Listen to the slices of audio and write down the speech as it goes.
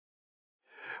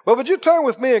Well, would you turn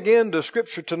with me again to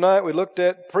Scripture tonight we looked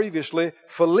at previously,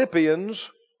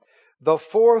 Philippians, the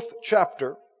 4th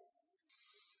chapter.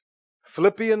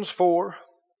 Philippians 4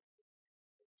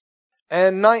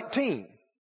 and 19.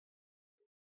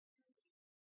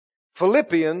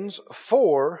 Philippians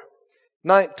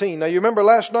 4:19. Now you remember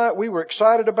last night we were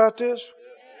excited about this?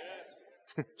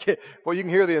 Yes. Well, you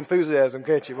can hear the enthusiasm,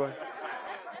 can't you, boy?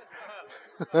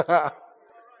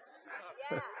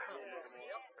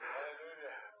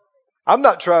 I'm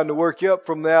not trying to work you up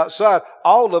from the outside.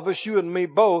 All of us, you and me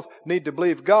both, need to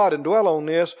believe God and dwell on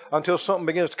this until something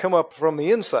begins to come up from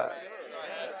the inside.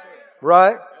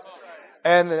 Right?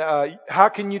 And how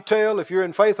can you tell if you're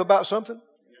in faith about something?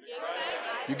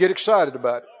 You get excited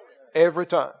about it. Every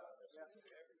time.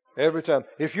 Every time.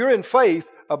 If you're in faith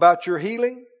about your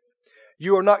healing,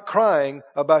 you are not crying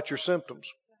about your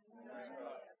symptoms.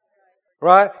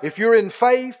 Right? If you're in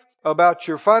faith about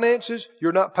your finances,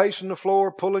 you're not pacing the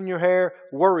floor, pulling your hair,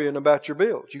 worrying about your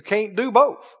bills. You can't do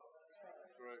both.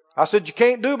 I said you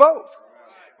can't do both.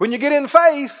 When you get in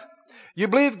faith, you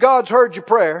believe God's heard your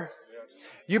prayer.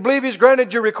 You believe He's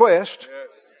granted your request.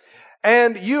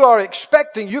 And you are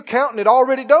expecting, you're counting it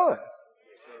already done.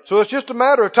 So it's just a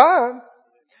matter of time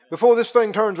before this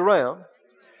thing turns around.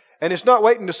 And it's not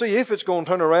waiting to see if it's going to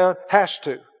turn around. Has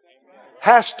to.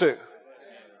 Has to.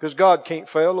 Because God can't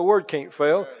fail, the Word can't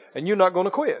fail, and you're not going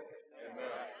to quit.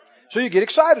 So you get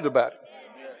excited about it.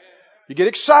 You get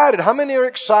excited. How many are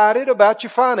excited about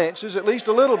your finances, at least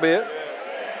a little bit?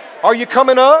 Are you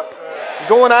coming up?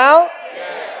 Going out?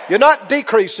 You're not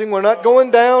decreasing. We're not going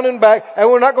down and back.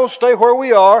 And we're not going to stay where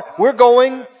we are. We're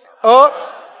going up,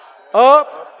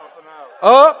 up,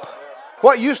 up.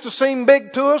 What used to seem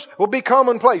big to us will be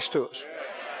commonplace to us.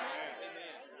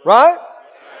 Right?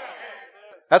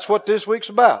 That's what this week's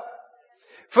about.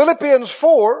 Philippians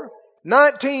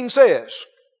 4:19 says,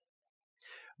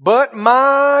 "But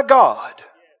my God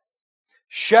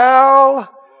shall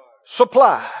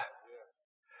supply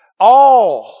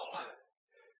all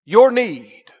your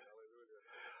need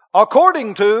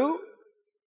according to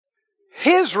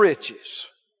His riches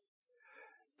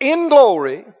in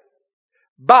glory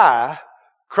by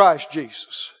Christ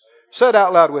Jesus." Say it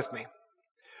out loud with me.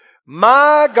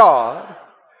 My God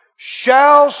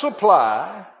shall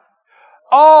supply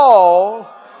all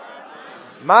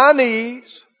my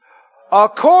needs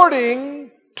according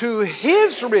to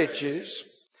His riches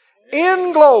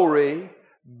in glory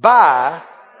by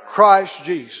Christ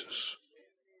Jesus.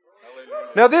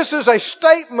 Now this is a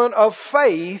statement of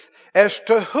faith as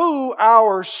to who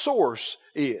our source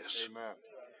is. Amen.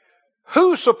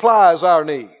 Who supplies our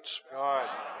needs? God.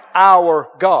 Our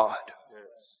God.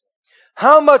 Yes.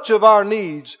 How much of our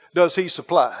needs does He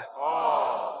supply?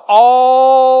 All.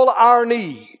 All our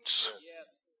needs.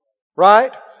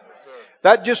 Right?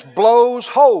 That just blows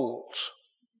holes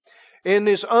in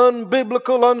this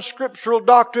unbiblical, unscriptural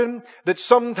doctrine that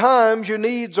sometimes your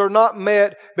needs are not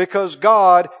met because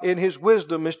God in His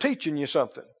wisdom is teaching you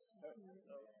something.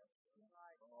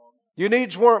 Your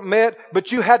needs weren't met,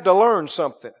 but you had to learn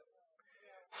something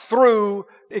through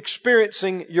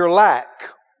experiencing your lack.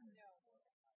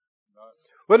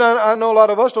 Well, I know a lot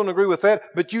of us don't agree with that,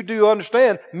 but you do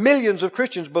understand millions of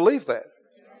Christians believe that.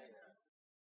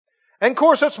 And of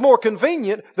course that's more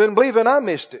convenient than believing I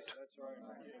missed it.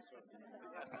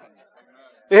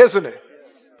 Isn't it?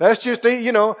 That's just,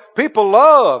 people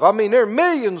love. I mean, there are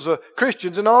millions of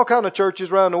Christians in all kinds of churches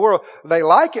around the world. They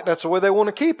like it. That's the way they want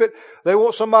to keep it. They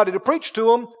want somebody to preach to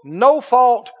them. No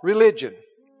fault religion.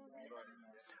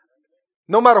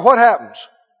 No matter what happens.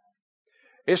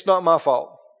 It's not my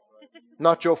fault.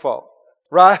 Not your fault.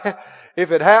 Right?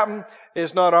 If it happened,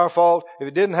 it's not our fault. If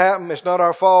it didn't happen, it's not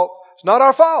our fault. It's not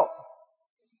our fault.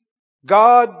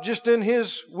 God just in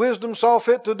His wisdom saw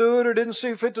fit to do it or didn't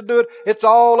see fit to do it. It's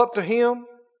all up to Him.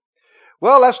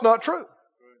 Well, that's not true.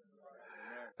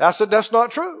 I said that's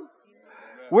not true.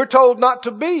 We're told not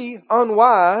to be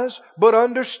unwise, but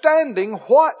understanding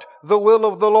what the will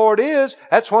of the Lord is.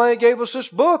 That's why He gave us this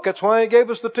book. That's why He gave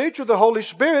us the teacher, the Holy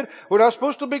Spirit. We're not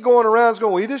supposed to be going around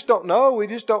going, we just don't know. We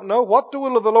just don't know what the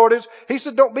will of the Lord is. He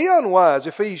said, don't be unwise,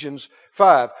 Ephesians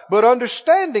 5. But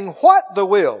understanding what the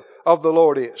will of the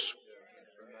Lord is.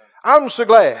 I'm so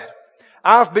glad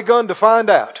I've begun to find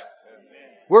out.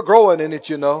 We're growing in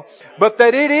it, But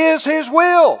that it is His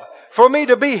will for me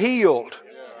to be healed.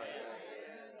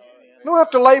 You don't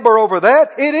have to labor over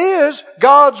that. It is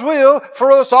God's will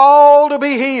for us all to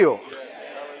be healed.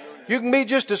 You can be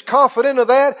just as confident of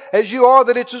that as you are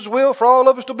that it's His will for all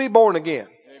of us to be born again.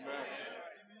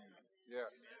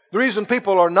 The reason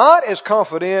people are not as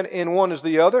confident in one as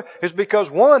the other is because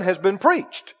one has been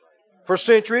preached. for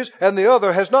centuries, and the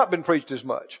other has not been preached as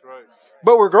much.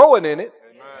 But we're growing in it.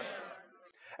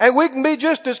 And we can be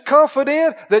just as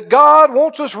confident that God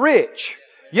wants us rich.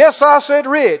 Yes, I said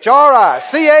rich.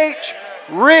 R-I-C-H.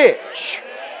 Rich.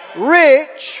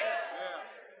 Rich.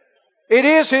 It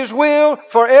is His will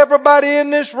for everybody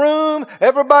in this room,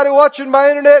 everybody watching by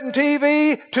internet and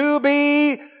TV, to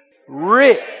be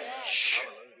rich.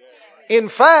 In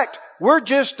fact, we're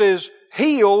just as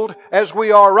healed as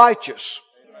we are righteous.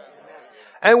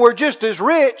 And we're just as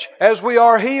rich as we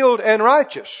are healed and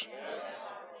righteous.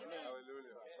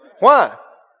 Why?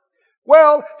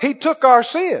 Well, He took our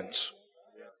sins.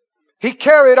 He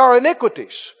carried our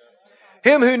iniquities.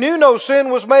 Him who knew no sin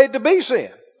was made to be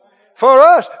sin for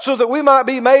us, so that we might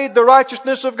be made the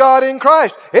righteousness of God in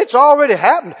Christ. It's already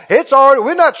happened.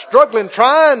 We're not struggling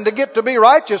trying to get to be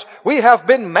righteous. We have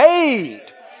been made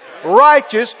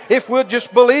righteous if we'll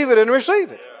just believe it and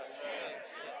receive it.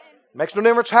 Makes no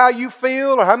difference how you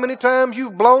feel or how many times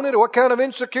you've blown it or what kind of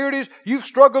insecurities you've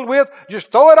struggled with.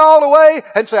 Just throw it all away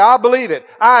and say, I believe it.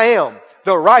 I am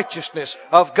the righteousness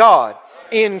of God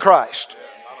in Christ.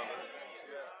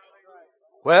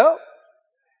 Well,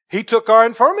 He took our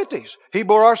infirmities. He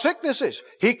bore our sicknesses.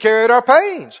 He carried our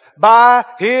pains. By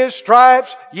His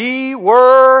stripes ye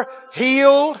were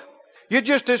healed. You're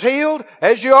just as healed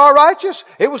as you are righteous.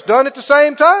 It was done at the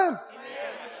same time.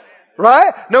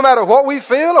 Right? No matter what we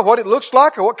feel or what it looks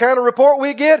like or what kind of report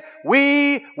we get,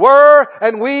 we were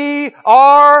and we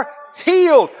are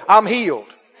healed. I'm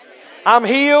healed. I'm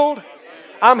healed.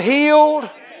 I'm healed.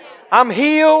 I'm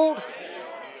healed.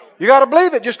 You got to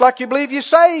believe it, just like you believe you're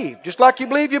saved, just like you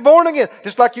believe you're born again,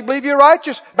 just like you believe you're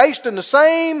righteous, based in the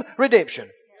same redemption.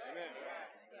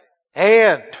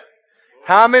 And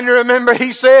how many remember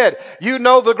He said, you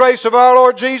know the grace of our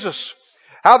Lord Jesus,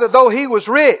 how that though He was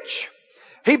rich,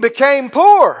 He became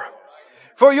poor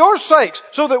for your sakes,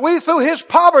 so that we through His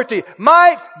poverty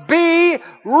might be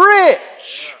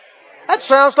rich. That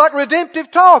sounds like redemptive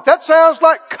talk. That sounds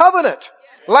like covenant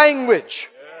language.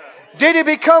 Did He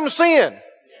become sin?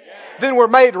 Then we're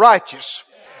made righteous.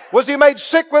 Was He made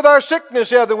sick with our sickness?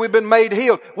 Yeah, then we've been made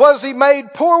healed. Was He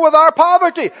made poor with our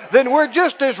poverty? Then we're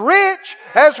just as rich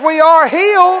as we are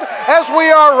healed, as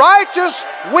we are righteous,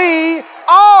 we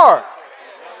are.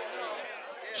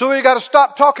 So we got to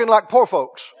stop talking like poor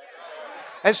folks.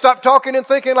 And stop talking and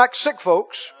thinking like sick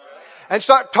folks. And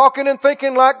stop talking and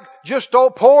thinking like just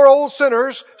poor old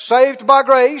sinners saved by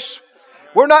grace.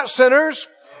 We're not sinners.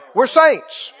 We're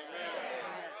saints.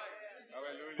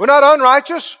 We're not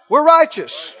unrighteous. We're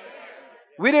righteous.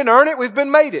 We didn't earn it. We've been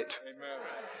made it.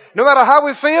 No matter how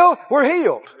we feel, we're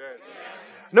healed.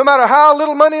 No matter how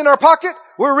little money in our pocket,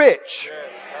 we're rich.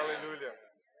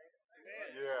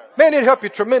 Man, it'd help you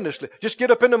tremendously. Just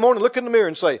get up in the morning, look in the mirror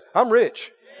and say, I'm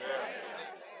rich.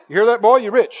 You hear that, boy?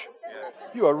 You're rich.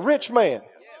 You're a rich man.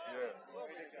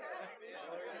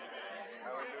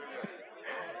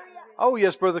 Oh,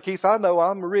 yes, Brother Keith, I know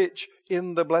I'm rich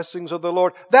in the blessings of the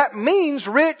Lord. That means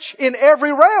rich in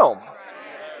every realm.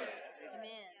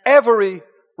 Every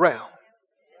realm.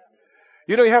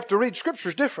 You know, you have to read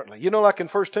scriptures differently. You know, like in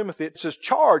 1 Timothy, it says,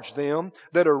 charge them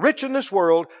that are rich in this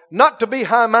world not to be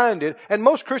high-minded. And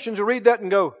most Christians will read that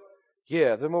and go,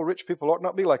 yeah, them old rich people ought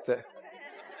not be like that.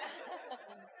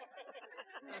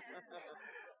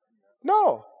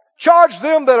 No. Charge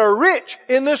them that are rich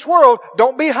in this world.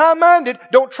 Don't be high-minded.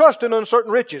 Don't trust in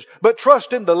uncertain riches, but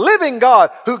trust in the living God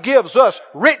who gives us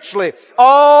richly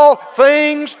all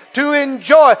things to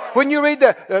enjoy. When you read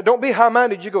that, don't be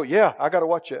high-minded. You go, yeah, I got to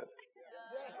watch that.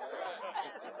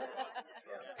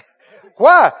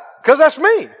 Why? Because that's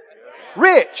me.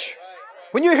 Rich.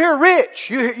 When you hear rich,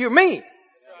 you're me.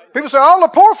 People say, all the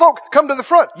poor folk come to the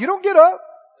front. You don't get up.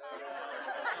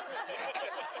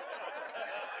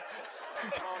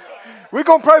 We're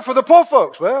going to pray for the poor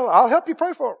folks. Well, I'll help you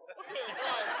pray for them.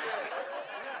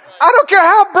 I don't care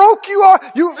how broke you are.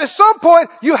 At some point,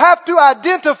 you have to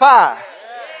identify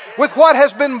with what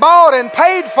has been bought and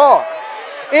paid for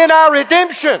in our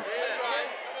redemption.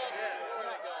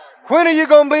 When are you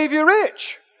going to believe you're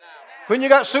rich? When you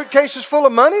got suitcases full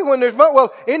of money? When there's money?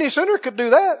 Well, any sinner could do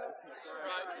that.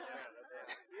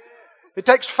 It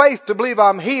takes faith to believe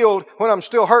I'm healed when I'm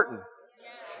still hurting.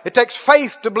 It takes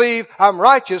faith to believe I'm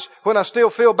righteous when I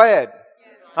still feel bad.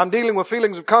 I'm dealing with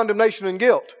feelings of condemnation and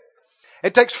guilt.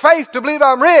 It takes faith to believe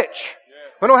I'm rich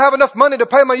when I don't have enough money to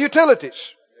pay my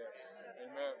utilities.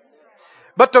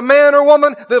 But the man or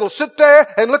woman that'll sit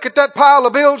there and look at that pile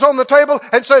of bills on the table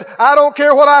and say, I don't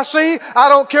care what I see, I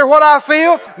don't care what I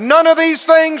feel, none of these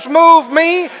things move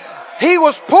me. He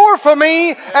was poor for me,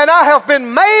 and I have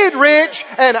been made rich,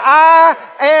 and I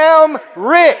am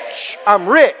rich. I'm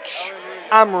rich.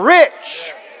 I'm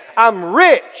rich. I'm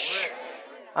rich.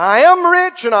 I am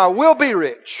rich and I will be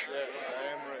rich.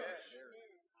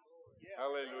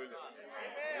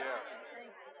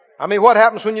 I mean, what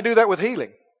happens when you do that with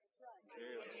healing?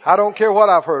 I don't care what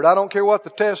I've heard. I don't care what the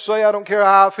tests say. I don't care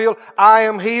how I feel. I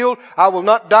am healed. I will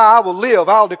not die. I will live.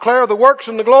 I'll declare the works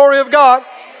and the glory of God.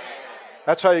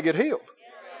 That's how you get healed.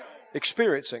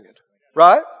 Experiencing it.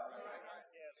 Right?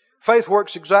 Faith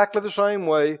works exactly the same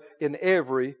way in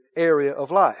every area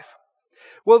of life.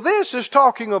 Well, this is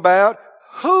talking about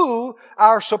who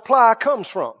our supply comes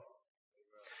from.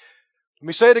 Let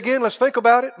me say it again. Let's think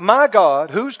about it. My God.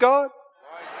 Who's God?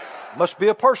 Must be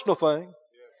a personal thing.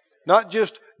 Not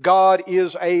just God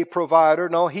is a provider.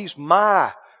 No, He's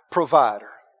my provider.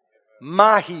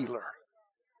 My healer.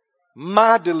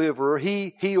 My deliverer.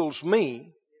 He heals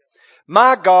me.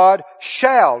 My God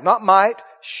shall, not might,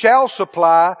 shall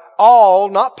supply all,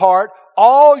 not part,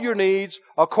 all your needs,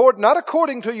 not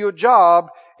according to your job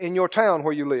in your town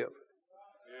where you live.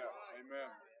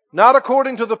 Not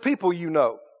according to the people you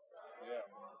know.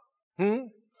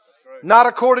 Not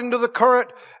according to the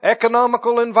current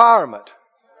economical environment.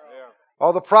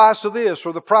 Or the price of this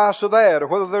or the price of that, or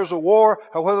whether there's a war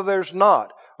or whether there's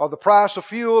not, or the price of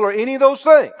fuel or any of those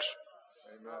things.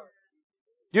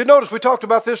 You notice we talked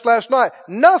about this last night.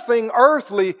 Nothing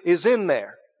earthly is in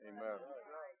there.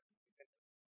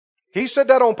 He said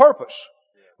that on purpose.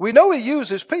 We know He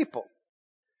uses people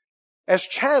as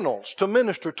channels to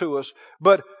minister to us,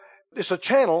 but it's a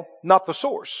channel, not the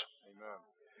source.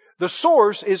 The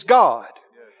source is God.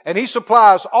 And He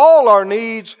supplies all our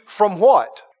needs from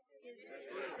what?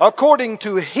 According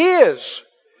to His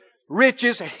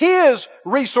riches, His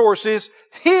resources,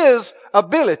 His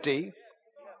ability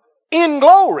in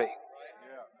glory.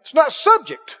 It's not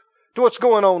subject to what's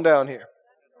going on down here.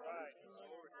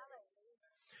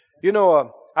 You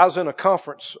know, I was in a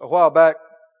conference a while back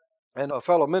and a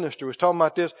fellow minister was talking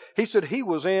about this. He said he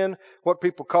was in what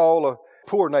people call a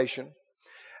poor nation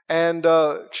and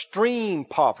extreme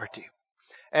poverty.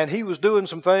 And he was doing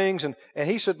some things and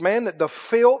he said, man, that the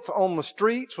filth on the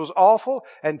streets was awful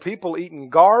and people eating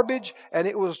garbage and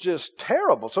it was just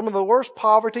terrible. Some of the worst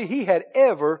poverty he had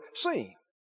ever seen.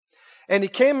 And he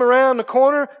came around the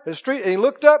corner of the street and he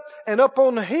looked up, and up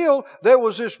on the hill there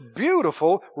was this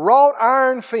beautiful wrought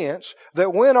iron fence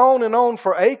that went on and on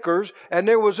for acres, and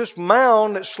there was this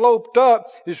mound that sloped up,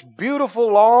 this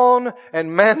beautiful lawn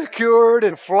and manicured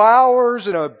and flowers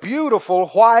and a beautiful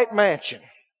white mansion.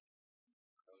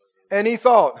 And he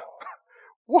thought,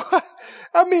 what?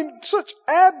 I mean, such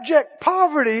abject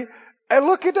poverty. And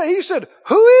look at that. He said,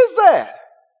 who is that?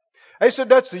 They said,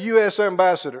 that's the U.S.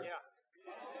 ambassador.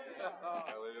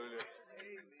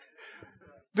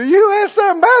 The U.S.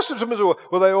 ambassador said,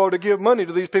 well, they ought to give money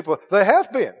to these people. They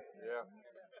have been.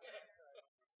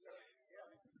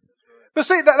 But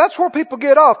see, that's where people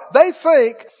get off. They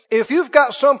think if you've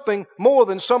got something more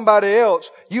than somebody else,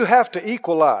 you have to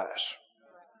equalize.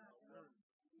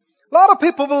 A lot of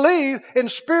people believe in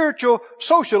spiritual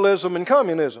socialism and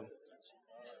communism.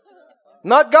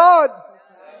 Not God.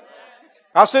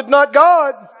 I said not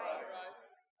God.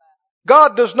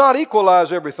 God does not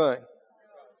equalize everything.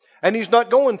 And He's not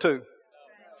going to.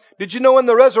 Did you know in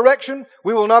the resurrection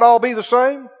we will not all be the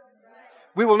same?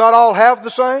 We will not all have the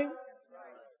same?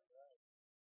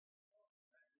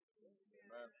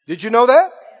 Did you know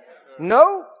that?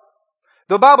 No.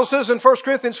 The Bible says in 1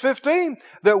 Corinthians 15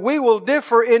 that we will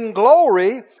differ in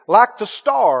glory like the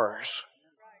stars.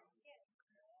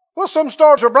 Well, some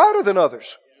stars are brighter than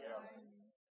others.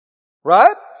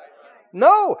 Right?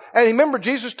 No. And remember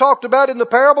Jesus talked about in the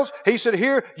parables, He said,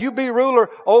 here, you be ruler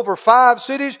over 5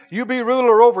 cities, you be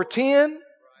ruler over 10.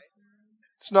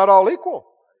 It's not all equal.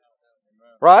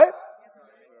 Right?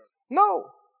 No.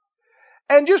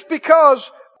 And just because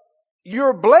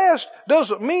you're blessed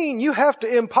doesn't mean you have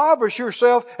to impoverish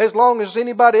yourself as long as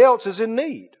anybody else is in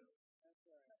need.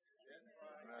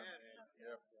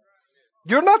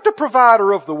 You're not the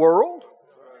provider of the world.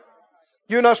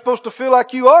 You're not supposed to feel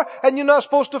like you are, and you're not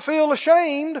supposed to feel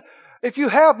ashamed if you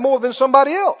have more than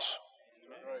somebody else.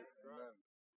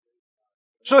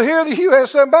 So here the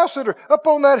U.S. ambassador up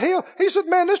on that hill, he said,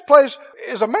 man, this place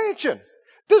is a mansion.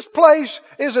 This place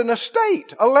is an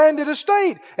estate, a landed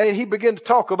estate. And he began to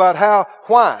talk about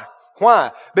why?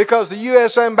 Why? Because the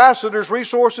U.S. ambassador's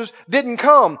resources didn't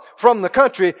come from the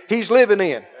country he's living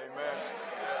in.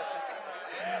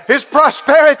 His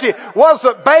prosperity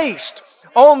wasn't based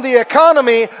on the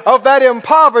economy of that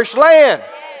impoverished land.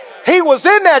 He was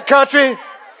in that country,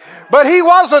 but he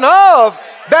wasn't of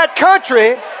that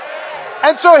country.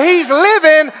 And so he's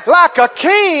living like a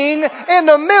king in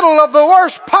the middle of the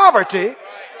worst poverty.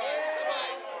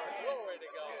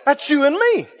 That's you and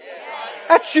me.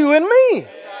 That's you and me.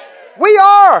 We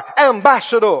are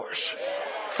ambassadors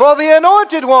for the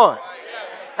Anointed One.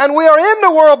 And we are in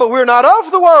the world, but we're not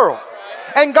of the world.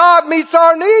 And God meets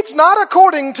our needs not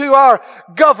according to our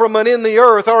government in the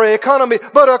earth or economy,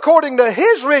 but according to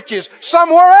His riches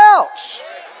somewhere else.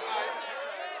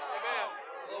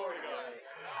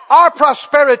 Our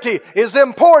prosperity is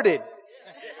imported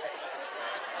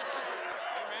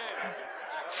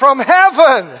from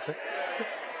heaven.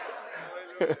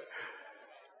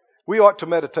 We ought to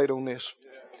meditate on this.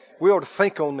 We ought to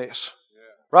think on this.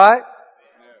 Right?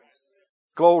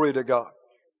 Glory to God.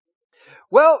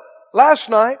 Well, last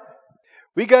night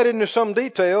we got into some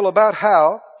detail about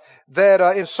how that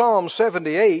in Psalm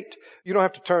 78, you don't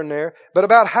have to turn there, but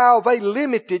about how they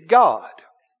limited God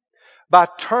by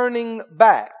turning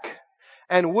back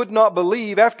and would not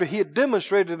believe after He had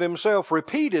demonstrated Himself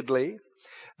repeatedly.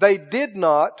 They did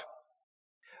not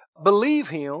believe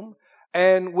Him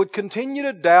and would continue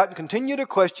to doubt and continue to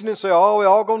question and say, oh, we're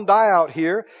all going to die out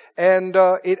here. And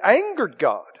it angered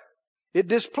God. It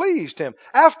displeased Him.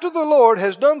 After the Lord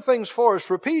has done things for us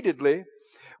repeatedly,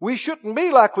 we shouldn't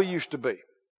be like we used to be.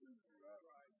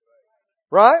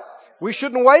 Right? We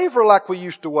shouldn't waver like we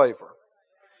used to waver.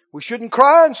 We shouldn't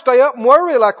cry and stay up and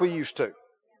worry like we used to.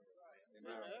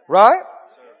 Right?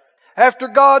 After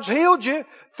God's healed you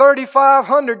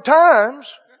 3,500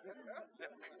 times,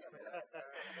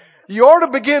 you ought to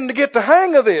begin to get the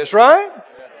hang of this, right?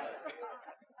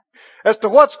 As to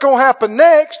what's going to happen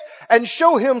next, and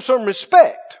show Him some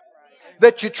respect.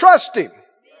 That you trust Him.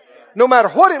 No matter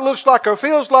what it looks like or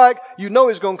feels like, you know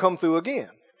He's going to come through again.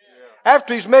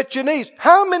 After He's met your needs.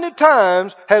 How many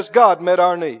times has God met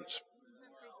our needs?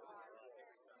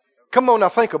 Come on now,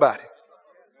 think about it.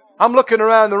 I'm looking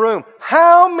around the room.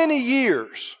 How many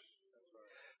years?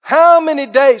 How many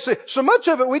days? So much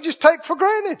of it we just take for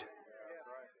granted.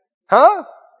 Huh?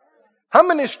 How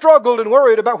many struggled and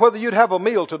worried about whether you'd have a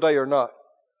meal today or not?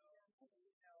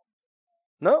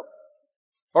 No?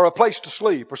 Or a place to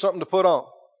sleep or something to put on?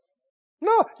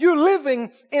 No, you're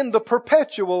living in the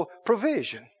perpetual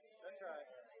provision.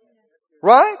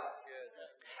 Right?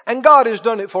 And God has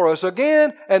done it for us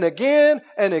again and again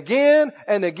and again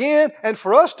and again. And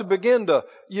for us to begin to,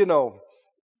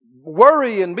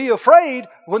 worry and be afraid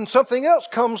when something else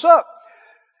comes up,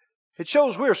 it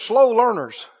shows we're slow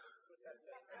learners.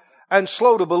 And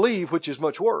slow to believe, which is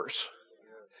much worse.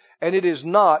 And it is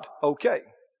not okay.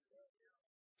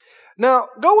 Now,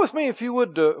 go with me if you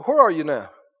would. Where are you now?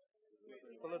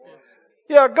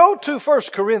 Yeah, go to 1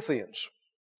 Corinthians,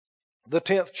 the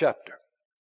 10th chapter.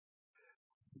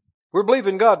 We're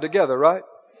believing God together, right?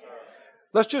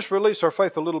 Let's just release our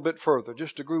faith a little bit further.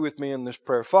 Just agree with me in this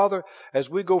prayer. Father, as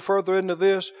we go further into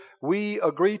this, we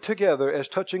agree together as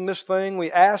touching this thing.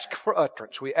 We ask for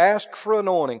utterance. We ask for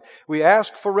anointing. We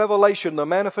ask for revelation, the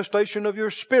manifestation of your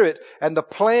Spirit and the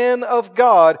plan of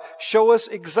God. Show us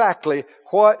exactly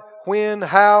what, when,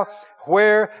 how,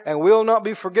 where, and we'll not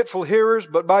be forgetful hearers,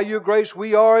 but by your grace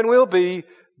we are and will be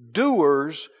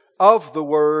doers of the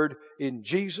word in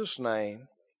Jesus' name.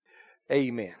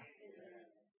 Amen.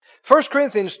 1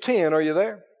 Corinthians 10, are you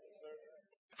there?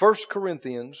 1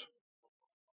 Corinthians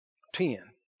 10.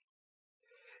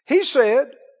 He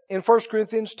said in 1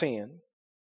 Corinthians 10,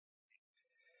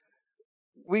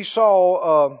 we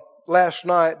saw last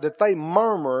night that they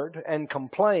murmured and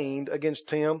complained against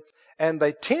Him and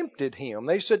they tempted Him.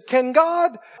 They said, can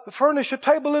God furnish a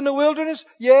table in the wilderness?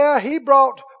 Yeah, He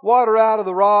brought water out of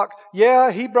the rock.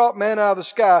 Yeah, He brought manna out of the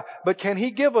sky. But can He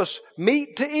give us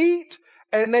meat to eat?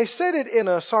 And they said it in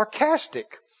a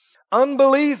sarcastic,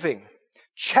 unbelieving,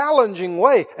 challenging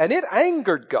way. And it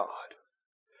angered God.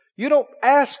 You don't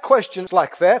ask questions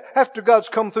like that after God's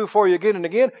come through for you again and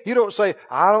again. You don't say,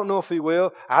 I don't know if He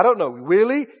will. I don't know. Will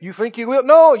He? You think He will?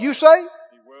 No, you say,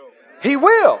 He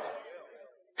will.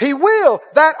 He will.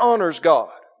 That honors God.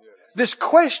 This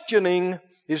questioning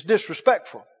is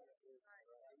disrespectful.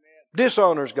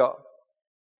 Dishonors God.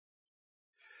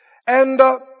 And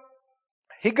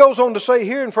he goes on to say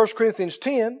here in 1 Corinthians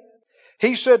 10,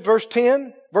 he said, verse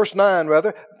 9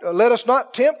 rather, let us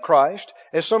not tempt Christ,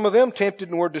 as some of them tempted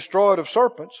and were destroyed of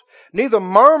serpents, neither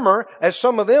murmur, as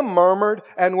some of them murmured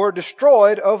and were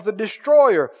destroyed of the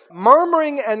destroyer.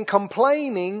 Murmuring and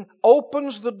complaining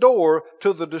opens the door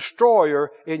to the destroyer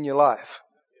in your life.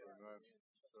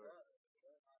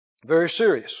 Very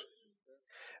serious.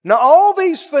 Now all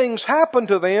these things happen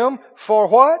to them for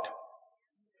what?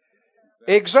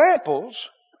 Examples,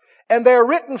 and they are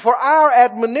written for our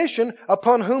admonition,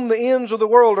 upon whom the ends of the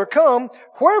world are come.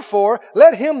 Wherefore,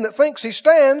 let him that thinks he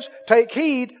stands take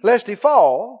heed lest he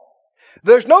fall.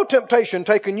 There's no temptation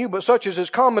taken you but such as is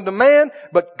common to man,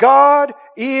 but God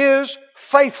is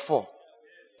faithful.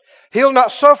 He'll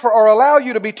not suffer or allow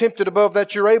you to be tempted above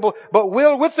that you're able, but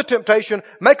will with the temptation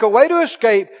make a way to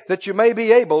escape that you may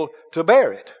be able to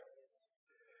bear it.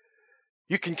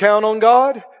 You can count on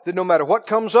God that no matter what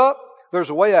comes up, there's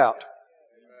a way out.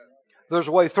 There's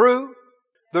a way through.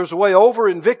 There's a way over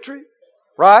in victory.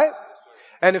 Right?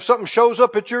 And if something shows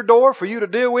up at your door for you to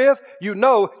deal with, you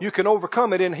know you can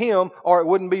overcome it in Him or it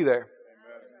wouldn't be there.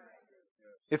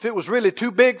 If it was really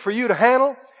too big for you to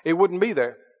handle, it wouldn't be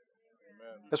there.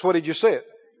 That's what He just said.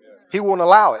 He won't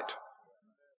allow it.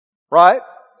 Right?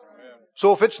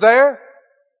 So if it's there,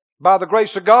 by the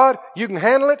grace of God, you can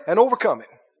handle it and overcome it.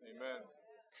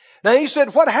 Now He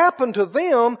said what happened to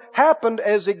them happened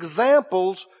as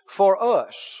examples for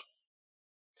us.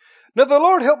 Now the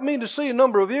Lord helped me to see a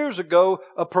number of years ago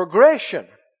a progression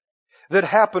that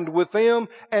happened with them,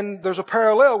 and there's a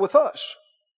parallel with us.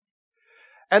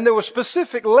 And there were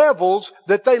specific levels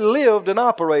that they lived and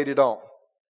operated on.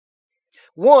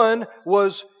 One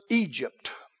was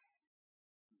Egypt.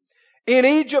 In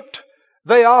Egypt,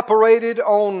 they operated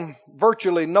on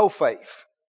virtually no faith.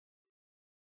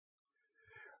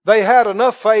 They had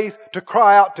enough faith to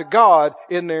cry out to God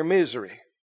in their misery.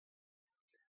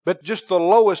 But just the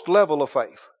lowest level of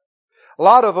faith. A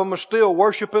lot of them were still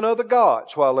worshiping other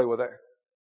gods while they were there.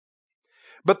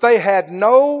 But they had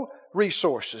no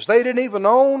resources. They didn't even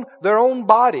own their own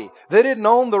body. They didn't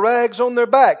own the rags on their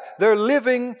back. They're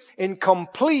living in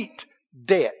complete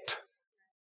debt.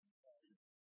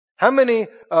 How many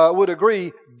would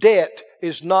agree debt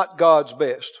is not God's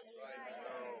best?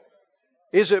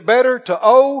 Is it better to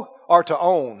owe or to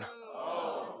own?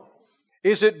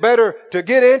 Is it better to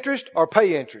get interest or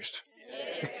pay interest?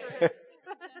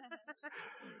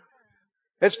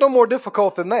 It's no more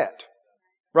difficult than that.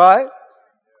 Right?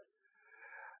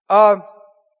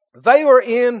 They were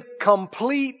in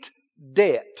complete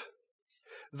debt.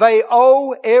 They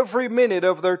owe every minute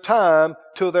of their time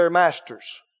to their masters.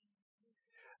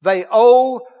 They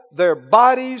owe their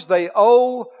bodies. They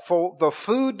owe for the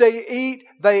food they eat.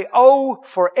 They owe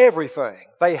for everything.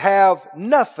 They have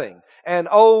nothing and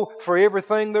owe for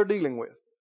everything they're dealing with.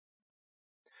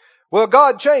 Well,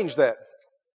 God changed that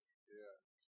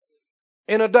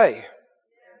in a day.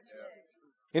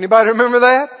 Anybody remember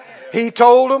that? He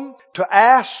told them to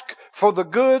ask for the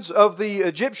goods of the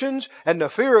Egyptians, and the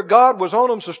fear of God was on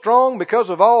them so strong because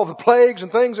of all the plagues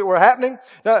and things that were happening.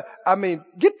 Now, I mean,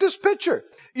 get this picture.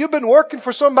 You've been working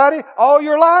for somebody all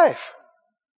your life.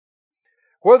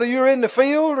 Whether you're in the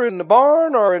field or in the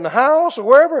barn or in the house or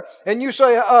wherever, and you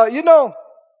say,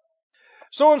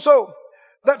 so-and-so,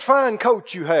 that fine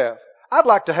coat you have, I'd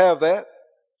like to have that.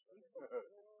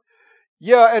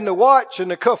 Yeah, and the watch and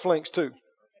the cufflinks too.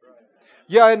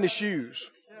 Yeah, and the shoes.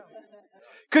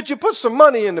 Could you put some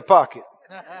money in the pocket?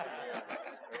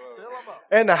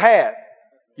 And the hat.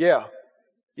 Yeah.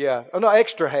 Yeah. Oh, no,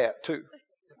 extra hat too.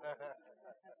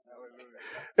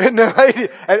 And the lady,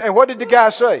 and what did the guy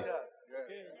say?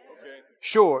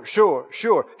 Sure.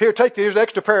 Here, here's an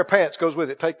extra pair of pants goes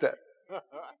with it. Take that.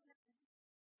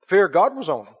 Fear of God was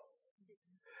on him.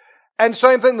 And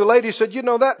same thing, the lady said,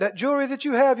 that jewelry that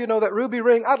you have, that ruby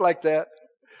ring, I'd like that.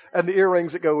 And the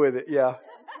earrings that go with it, yeah.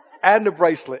 And the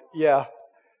bracelet, yeah.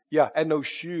 Yeah, and those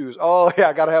shoes. Oh, yeah,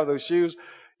 I got to have those shoes.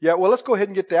 Yeah, well, let's go ahead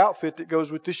and get the outfit that goes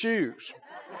with the shoes.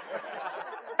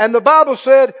 And the Bible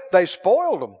said they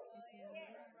spoiled them.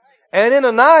 And in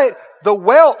a night, the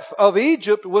wealth of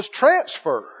Egypt was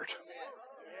transferred.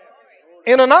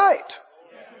 In a night.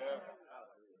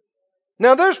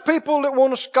 Now, there's people that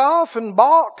want to scoff and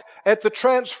balk at the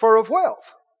transfer of wealth.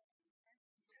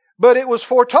 But it was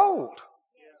foretold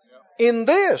in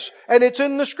this, and it's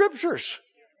in the Scriptures.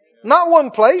 Not one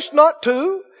place, not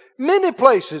two, many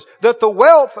places, that the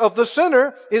wealth of the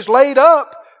sinner is laid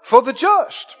up for the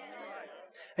just.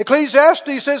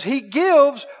 Ecclesiastes says He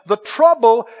gives the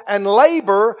trouble and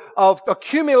labor of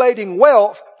accumulating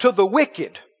wealth to the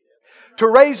wicked, to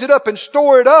raise it up and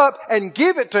store it up and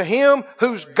give it to him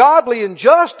who's godly and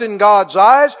just in God's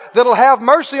eyes, that'll have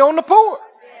mercy on the poor.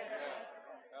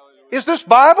 Is this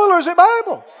Bible or is it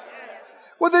Bible?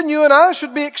 Well, then you and I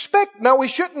should be expecting. Now, we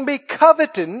shouldn't be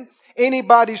coveting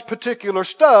anybody's particular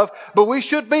stuff, but we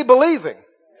should be believing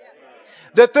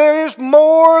that there is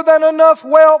more than enough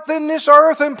wealth in this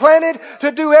earth and planet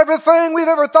to do everything we've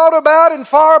ever thought about and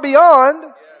far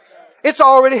beyond. It's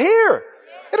already here.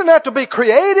 It doesn't have to be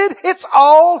created. It's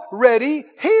already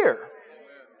here.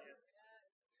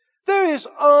 There is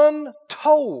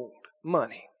untold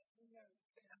money.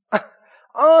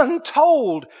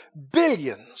 Untold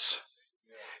billions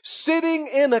sitting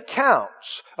in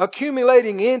accounts,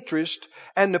 accumulating interest,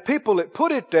 and the people that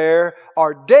put it there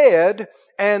are dead,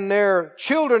 and their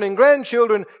children and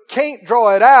grandchildren can't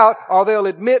draw it out or they'll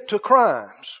admit to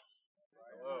crimes.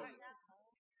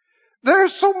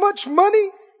 There's so much money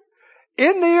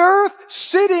in the earth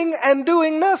sitting and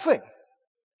doing nothing.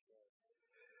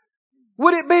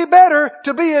 Would it be better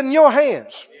to be in your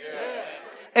hands? Yes.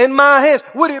 In my hands?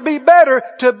 Would it be better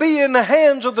to be in the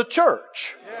hands of the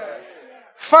church? Yes.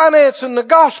 Financing the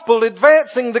gospel,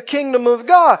 advancing the kingdom of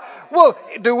God. Well,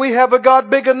 do we have a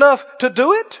God big enough to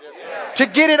do it? Yes. To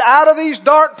get it out of these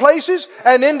dark places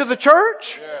and into the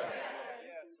church? Yes.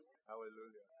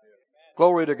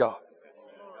 Glory to God.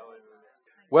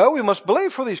 Well, we must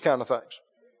believe for these kind of things.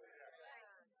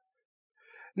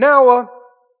 Now,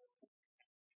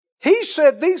 he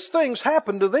said these things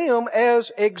happened to them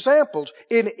as examples.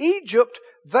 In Egypt,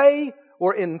 they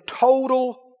were in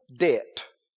total debt.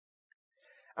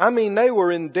 I mean, they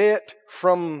were in debt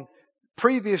from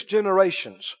previous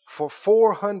generations for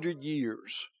 400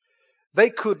 years. They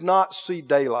could not see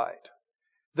daylight.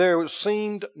 There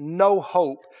seemed no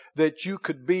hope that you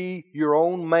could be your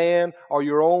own man or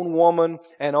your own woman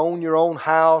and own your own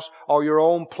house or your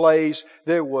own place.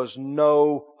 There was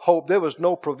no hope. There was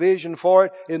no provision for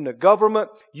it in the government.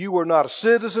 You were not a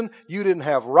citizen. You didn't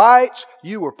have rights.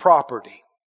 You were property.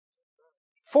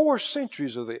 4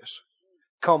 centuries of this.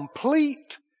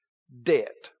 Complete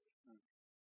debt.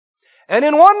 And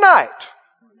in one night.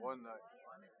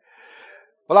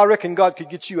 Well, I reckon God could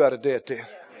get you out of debt then.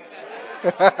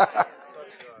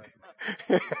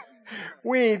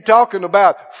 We ain't talking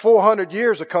about 400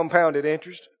 years of compounded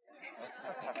interest.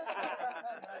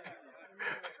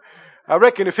 I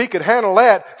reckon if He could handle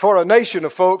that for a nation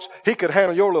of folks, He could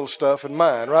handle your little stuff and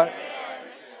mine, right?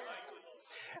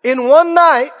 In one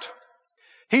night,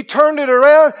 He turned it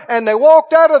around and they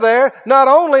walked out of there. Not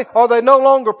only are they no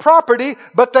longer property,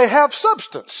 but they have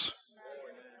substance.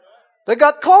 They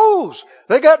got clothes.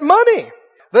 They got money.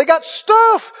 They got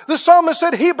stuff. The psalmist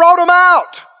said He brought them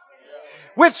out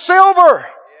with silver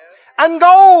and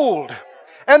gold.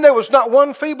 And there was not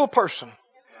one feeble person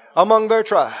among their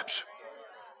tribes.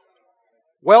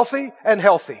 Wealthy and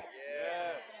healthy.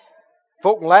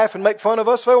 Folk can laugh and make fun of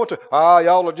us if they want to.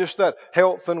 Y'all are just that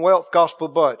health and wealth gospel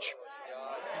bunch.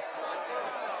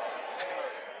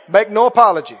 Make no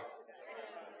apology.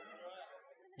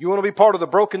 You want to be part of the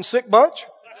broken sick bunch?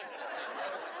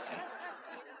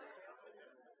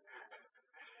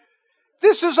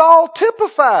 This is all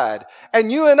typified.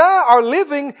 And you and I are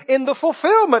living in the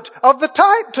fulfillment of the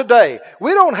type today.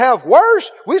 We don't have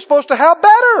worse. We're supposed to have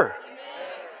better.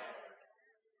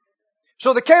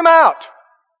 So they came out.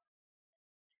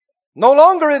 No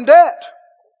longer in debt.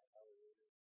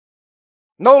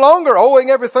 No longer owing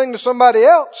everything to somebody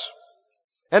else.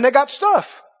 And they got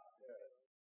stuff.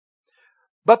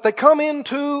 But they come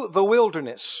into the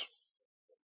wilderness.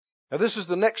 Now this is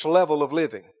the next level of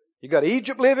living. You got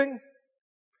Egypt living.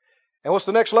 And what's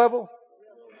the next level?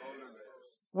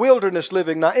 Wilderness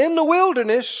living. Now in the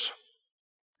wilderness,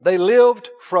 they lived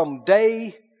from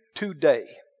day to day.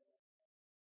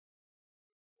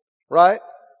 Right?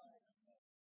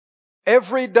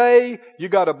 Every day you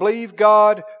got to believe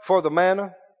God for the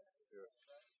manna.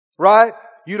 Right?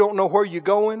 You don't know where you're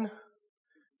going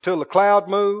till the cloud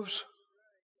moves.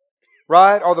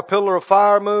 Right? Or the pillar of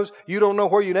fire moves. You don't know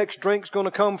where your next drink's going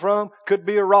to come from. Could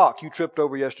be a rock you tripped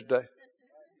over yesterday.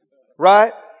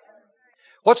 Right?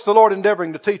 What's the Lord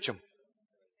endeavoring to teach them?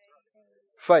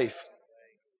 Faith.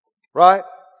 Right?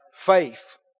 Faith.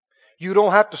 You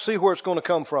don't have to see where it's going to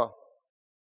come from.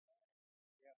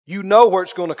 You know where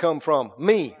it's going to come from.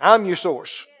 Me. I'm your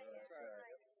source.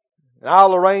 And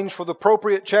I'll arrange for the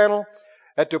appropriate channel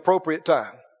at the appropriate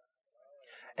time.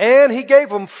 And He gave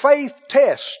them faith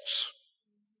tests.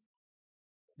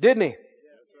 Didn't He?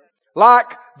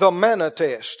 Like the manna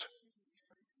test,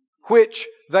 which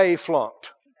they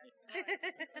flunked.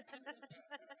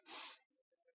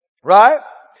 Right?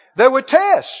 There were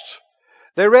tests.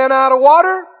 They ran out of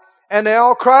water and they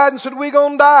all cried and said, "We're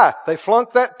going to die." They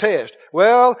flunked that test.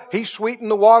 Well, He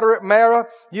sweetened the water at Marah,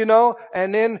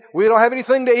 and then we don't have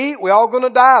anything to eat. We're all going to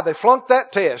die. They flunked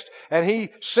that test. And He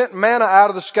sent manna out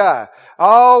of the sky.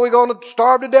 Oh, we're going to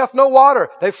starve to death, no water.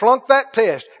 They flunked that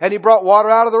test. And He brought water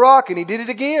out of the rock and He did it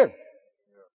again.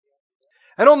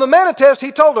 And on the manna test,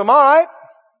 He told them, all right,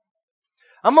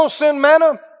 I'm going to send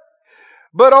manna,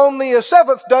 but on the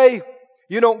 7th day,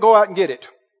 you don't go out and get it.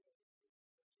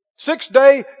 6th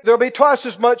day, there'll be twice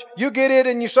as much. You get it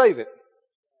and you save it.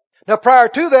 Now prior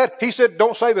to that, He said,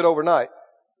 don't save it overnight.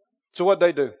 So what'd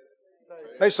they do?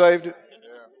 They saved it.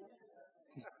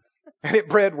 And it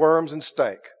bred worms and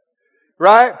stank.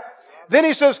 Right? Then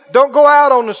he says, don't go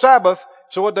out on the Sabbath.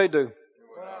 So what'd they do?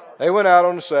 They went out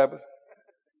on the Sabbath.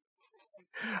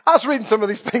 I was reading some of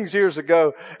these things years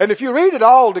ago, and if you read it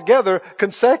all together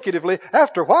consecutively,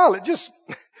 after a while I just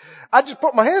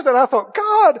put my hands down and I thought,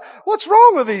 God, what's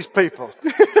wrong with these people?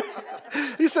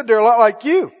 He said, they're a lot like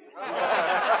you.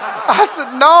 I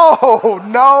said,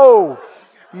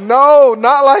 no,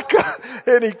 not like,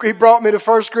 and he brought me to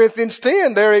 1 Corinthians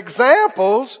 10. They're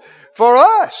examples for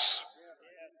us.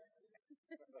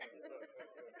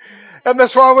 And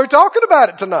that's why we're talking about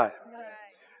it tonight.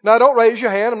 Now, don't raise your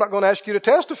hand. I'm not going to ask you to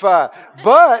testify.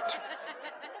 But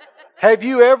have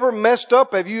you ever messed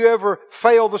up? Have you ever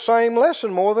failed the same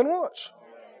lesson more than once?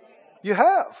 You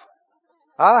have.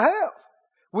 I have.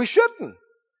 We shouldn't.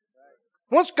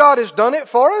 Once God has done it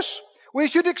for us, we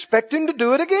should expect Him to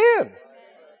do it again.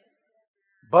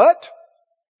 But,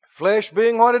 flesh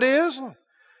being what it is,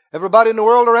 everybody in the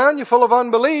world around you full of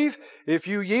unbelief, if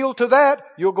you yield to that,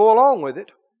 you'll go along with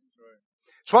it.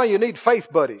 That's why you need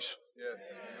faith buddies.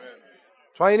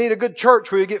 That's why you need a good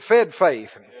church where you get fed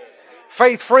faith.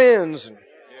 Faith friends.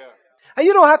 And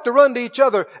you don't have to run to each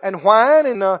other and whine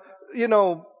and,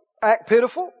 act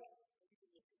pitiful.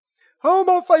 Oh,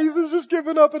 my faith is just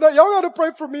giving up. And y'all got to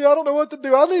pray for me. I don't know what to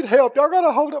do. I need help. Y'all got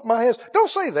to hold up my hands. Don't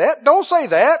say that. Don't say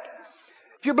that.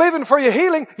 If you're believing for your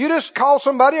healing, you just call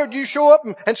somebody or you show up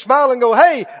and smile and go,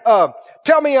 hey,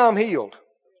 tell me I'm healed.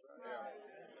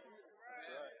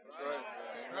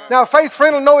 Now, a faith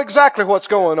friend will know exactly what's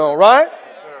going on, right?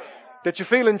 That you're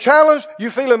feeling challenged, you're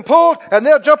feeling pulled, and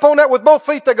they'll jump on that with both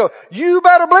feet. They go, you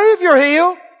better believe you're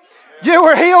healed. You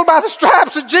were healed by the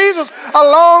stripes of Jesus a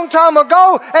long time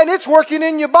ago, and it's working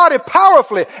in your body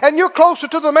powerfully, and you're closer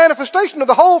to the manifestation of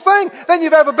the whole thing than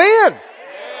you've ever been.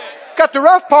 Got the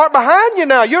rough part behind you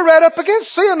now. You're right up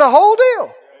against seeing the whole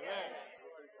deal.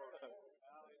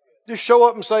 Just show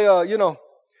up and say,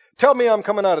 tell me I'm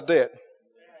coming out of debt.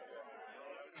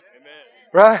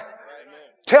 Right?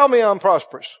 Tell me I'm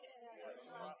prosperous.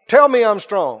 Tell me I'm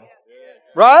strong.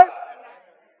 Right?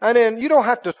 And then you don't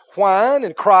have to whine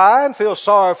and cry and feel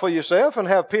sorry for yourself and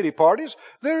have pity parties.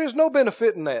 There is no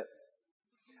benefit in that.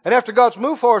 And after God's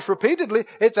moved for us repeatedly,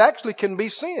 it actually can be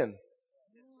sin.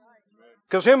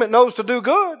 Because him that knows to do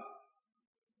good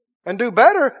and do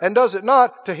better and does it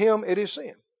not, to him it is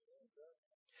sin.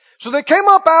 So they came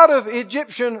up out of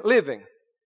Egyptian living.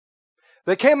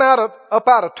 They came up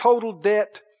out of total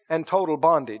debt and total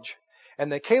bondage.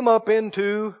 And they came up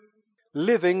into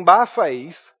living by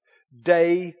faith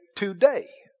day to day.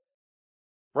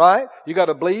 Right? You got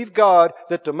to believe God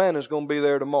that the manna's going to be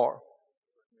there tomorrow.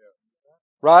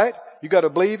 Right? You got to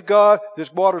believe God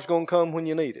this water's going to come when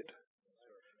you need it.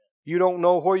 You don't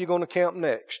know where you're going to camp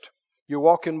next. You're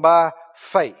walking by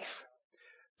faith.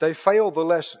 They failed the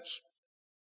lessons.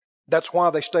 That's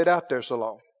why they stayed out there so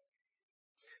long.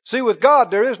 See, with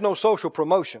God, there is no social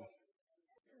promotion.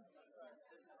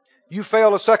 You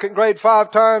fail a second grade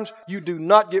 5 times, you do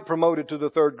not get promoted to the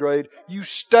 3rd grade. You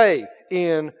stay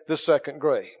in the 2nd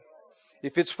grade.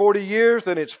 If it's 40 years,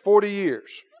 then it's 40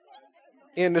 years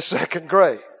in the 2nd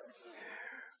grade.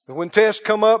 When tests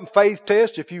come up, faith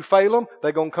tests, if you fail them,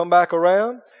 they're going to come back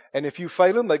around. And if you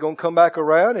fail them, they're going to come back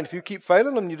around. And if you keep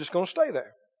failing them, you're just going to stay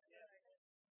there.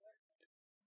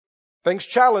 Things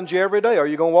challenge you every day. Are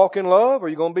you going to walk in love or are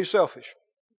you going to be selfish?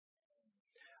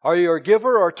 Are you a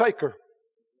giver or a taker?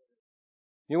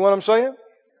 You know what I'm saying?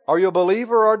 Are you a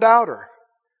believer or a doubter?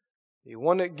 You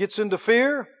one that gets into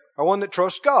fear or one that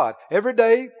trusts God? Every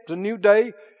day is a new day.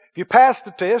 If you pass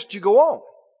the test, you go on.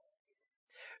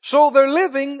 So they're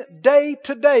living day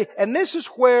to day. And this is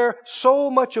where so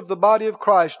much of the body of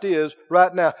Christ is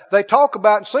right now. They talk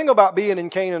about and sing about being in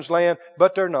Canaan's land,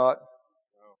 but they're not.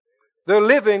 They're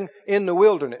living in the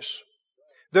wilderness.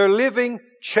 They're living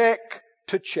check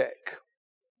to check.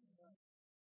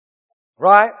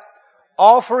 Right?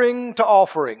 Offering to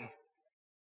offering.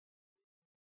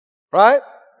 Right?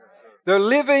 They're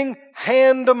living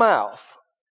hand to mouth.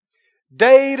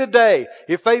 Day to day.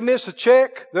 If they miss a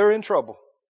check, they're in trouble.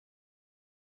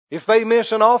 If they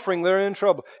miss an offering, they're in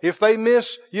trouble. If they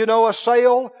miss, a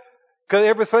sale, because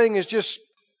everything is just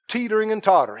teetering and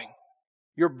tottering.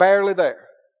 You're barely there.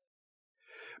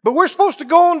 But we're supposed to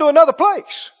go on to another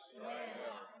place.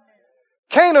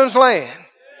 Canaan's land.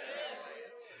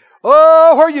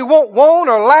 Oh, where you won't want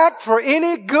or lack for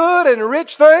any good and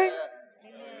rich thing.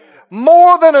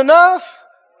 More than enough.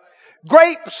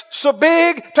 Grapes so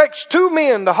big, takes 2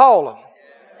 men to haul them.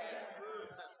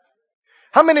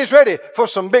 How many is ready for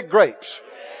some big grapes?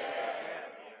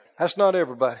 That's not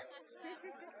everybody.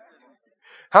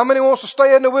 How many wants to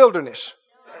stay in the wilderness?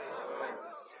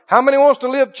 How many wants to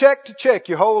live check to check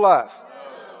your whole life?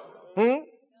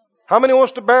 How many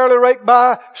wants to barely rake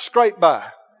by, scrape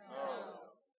by?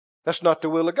 That's not the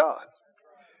will of God.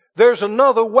 There's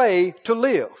another way to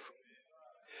live.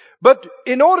 But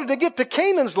in order to get to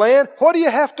Canaan's land, what do you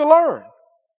have to learn?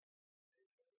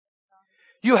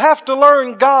 You have to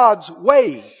learn God's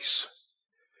ways.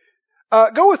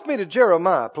 Go with me to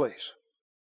Jeremiah, please.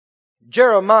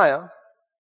 Jeremiah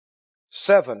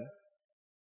 7.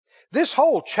 This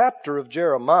whole chapter of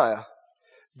Jeremiah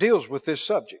deals with this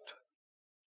subject.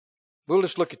 We'll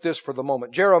just look at this for the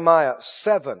moment. Jeremiah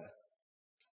 7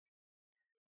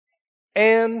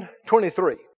 and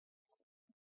 23.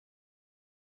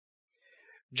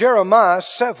 Jeremiah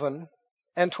 7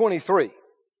 and 23.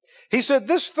 He said,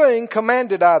 "This thing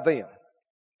commanded I them,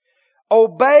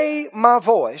 obey my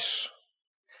voice,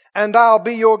 and I'll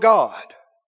be your God,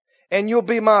 and you'll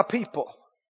be my people.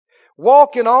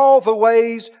 Walk in all the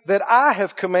ways that I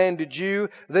have commanded you,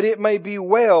 that it may be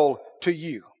well to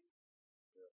you."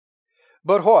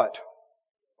 But what?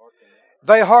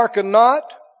 They hearkened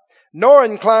not, nor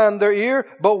inclined their ear,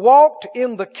 but walked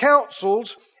in the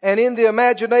counsels and in the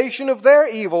imagination of their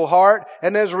evil heart.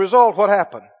 And as a result, what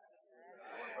happened?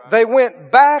 They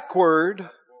went backward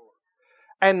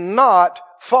and not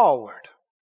forward.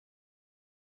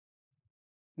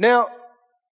 Now,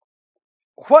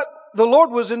 what the Lord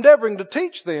was endeavoring to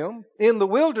teach them in the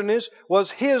wilderness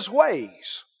was His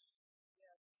ways.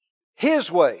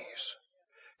 His ways.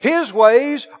 His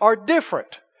ways are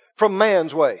different from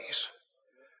man's ways.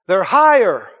 They're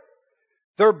higher.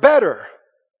 They're better.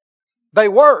 They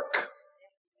work.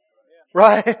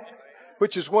 Right?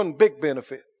 Which is one big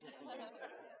benefit.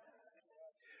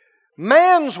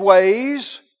 Man's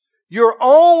ways, your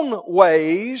own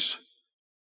ways,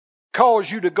 cause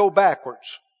you to go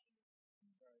backwards.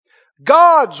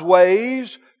 God's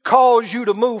ways cause you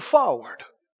to move forward,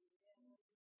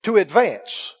 to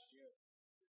advance.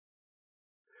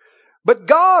 But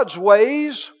God's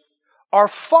ways are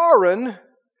foreign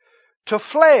to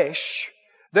flesh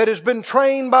that has been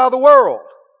trained by the world.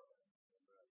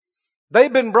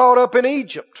 They've been brought up in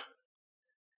Egypt,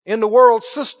 in the world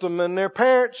system, and their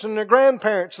parents and their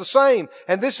grandparents the same.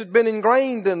 And this had been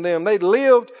ingrained in them. They'd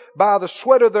lived by the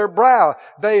sweat of their brow.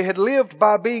 They had lived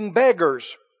by being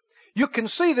beggars. You can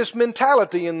see this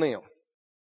mentality in them.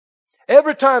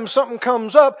 Every time something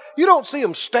comes up, you don't see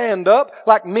them stand up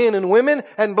like men and women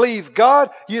and believe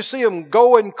God. You see them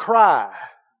go and cry.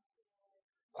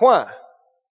 Why?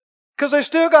 Because they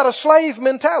still got a slave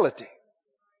mentality.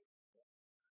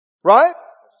 Right?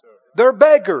 They're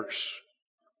beggars.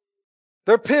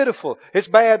 They're pitiful. It's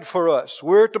bad for us.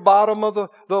 We're at the bottom of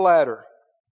the ladder.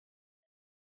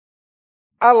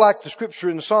 I like the scripture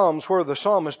in Psalms where the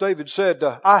psalmist David said,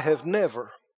 "I have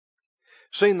never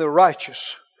seen the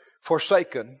righteous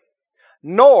forsaken,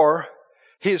 nor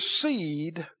his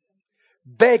seed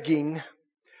begging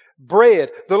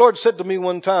bread." The Lord said to me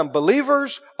one time,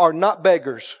 believers are not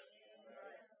beggars.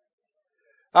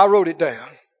 I wrote it down.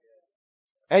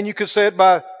 And you could say it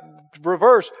by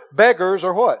reverse. Beggars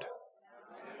are what?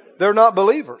 They're not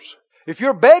believers. If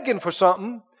you're begging for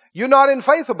something, you're not in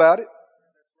faith about it.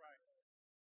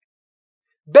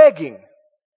 Begging.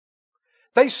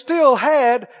 They still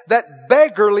had that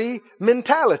beggarly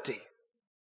mentality.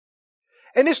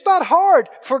 And it's not hard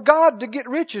for God to get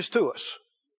riches to us.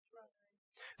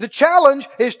 The challenge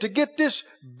is to get this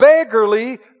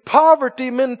beggarly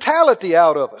poverty mentality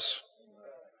out of us.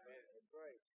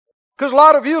 Because a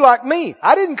lot of you, like me,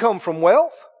 I didn't come from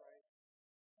wealth.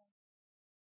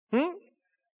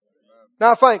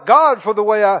 Now, thank God for the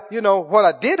way what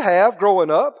I did have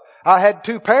growing up. I had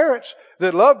two parents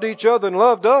that loved each other and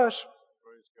loved us.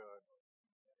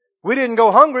 We didn't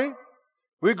go hungry.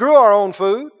 We grew our own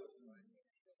food.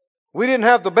 We didn't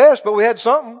have the best, but we had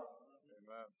something.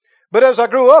 But as I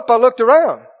grew up, I looked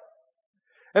around.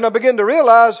 And I began to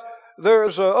realize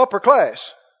there's an upper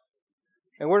class.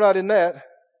 And we're not in that.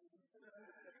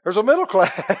 There's a middle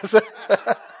class.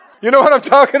 You know what I'm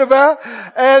talking about?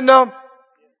 And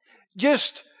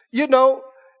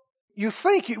you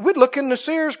think, we'd look in the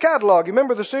Sears catalog. You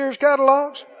remember the Sears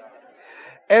catalogs?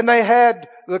 And they had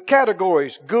the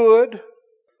categories: good,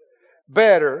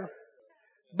 better,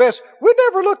 best. We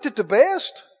never looked at the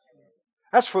best.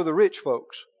 That's for the rich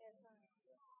folks.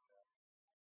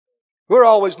 We're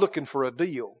always looking for a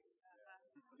deal.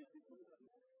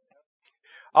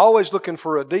 Always looking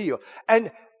for a deal.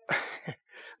 And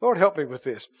Lord help me with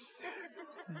this.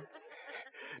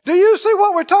 Do you see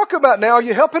what we're talking about now? Are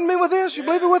you helping me with this? You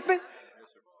believe it with me?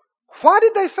 Why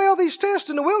did they fail these tests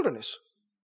in the wilderness?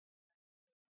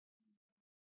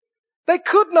 They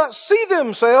could not see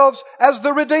themselves as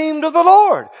the redeemed of the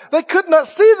Lord. They could not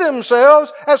see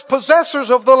themselves as possessors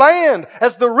of the land,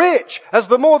 as the rich, as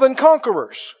the more than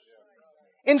conquerors.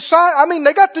 Inside,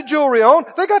 they got the jewelry on,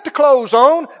 they got the clothes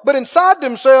on, but inside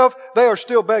themselves, they are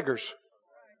still beggars.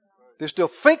 They still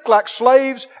think like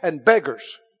slaves and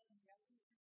beggars.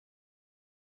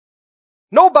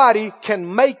 Nobody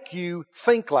can make you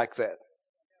think like that.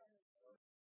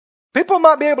 People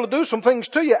might be able to do some things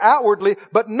to you outwardly,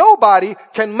 but nobody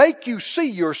can make you see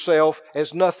yourself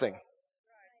as nothing.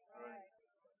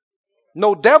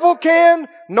 No devil can,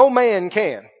 no man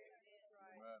can.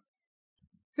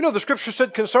 You know, the scripture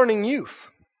said concerning youth,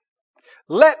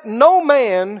 let no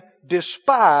man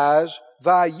despise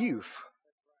thy youth.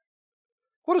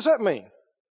 What does that mean?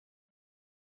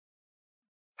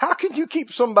 How can you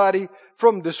keep somebody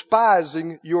from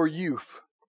despising your youth?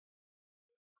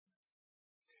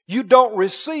 You don't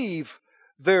receive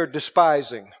their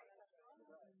despising.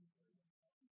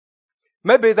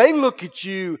 Maybe they look at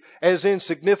you as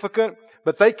insignificant,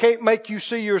 but they can't make you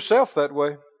see yourself that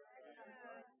way.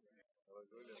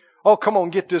 Oh, come on,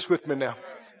 get this with me now.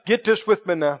 Get this with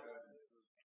me now.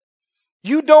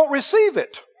 You don't receive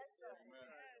it.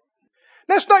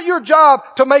 That's not your job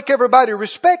to make everybody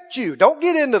respect you. Don't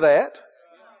get into that.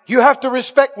 You have to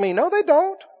respect me. No, they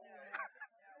don't.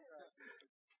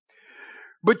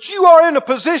 But you are in a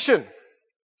position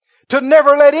to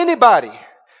never let anybody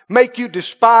make you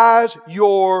despise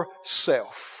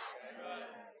yourself.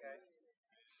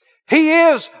 He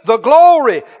is the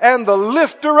glory and the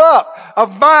lifter up of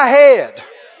my head.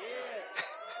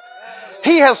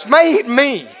 He has made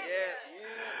me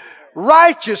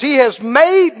righteous. He has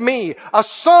made me a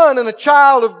son and a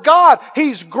child of God.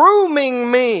 He's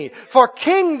grooming me for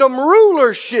kingdom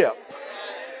rulership.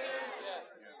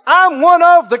 I'm one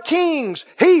of the kings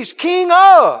He's king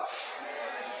of.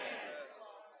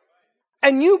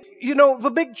 And you know,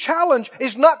 the big challenge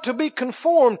is not to be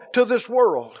conformed to this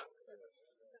world.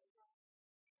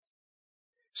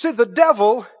 See, the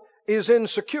devil is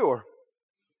insecure.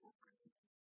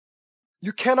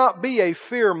 You cannot be a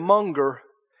fear monger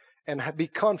and be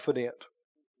confident.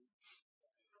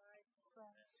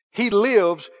 He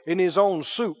lives in his own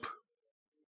soup.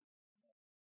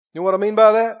 You know what I mean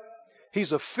by that?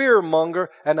 He's a fear monger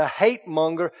and a hate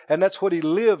monger, and that's what he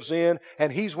lives in,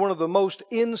 and he's one of the most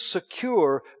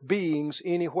insecure beings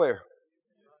anywhere.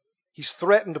 He's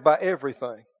threatened by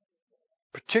everything,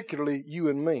 particularly you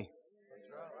and me.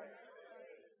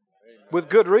 With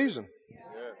good reason.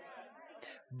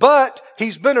 But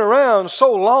he's been around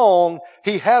so long,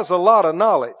 he has a lot of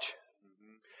knowledge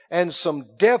and some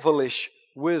devilish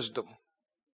wisdom.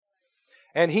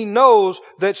 And he knows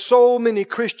that so many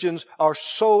Christians are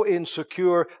so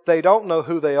insecure, they don't know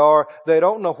who they are, they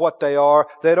don't know what they are,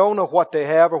 they don't know what they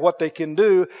have or what they can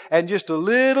do, and just a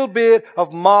little bit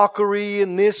of mockery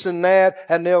and this and that,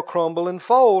 and they'll crumble and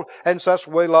fold. And so that's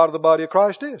the way a lot of the body of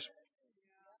Christ is.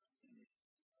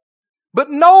 But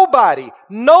nobody,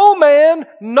 no man,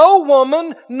 no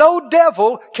woman, no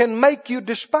devil can make you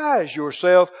despise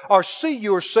yourself or see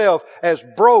yourself as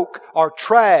broke or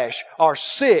trash or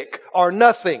sick or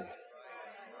nothing.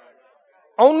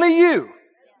 Only you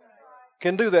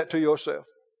can do that to yourself.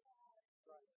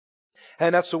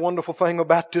 And that's the wonderful thing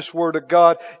about this Word of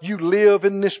God. You live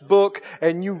in this book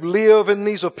and you live in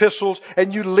these epistles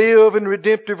and you live in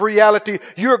redemptive reality.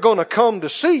 You're going to come to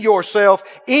see yourself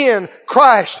in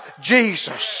Christ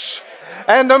Jesus.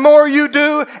 And the more you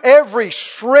do, every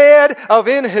shred of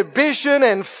inhibition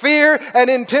and fear and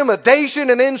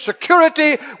intimidation and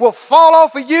insecurity will fall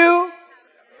off of you.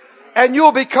 And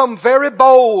you'll become very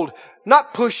bold,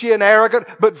 not pushy and arrogant,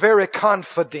 but very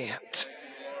confident.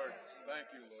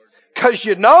 Because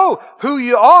you know who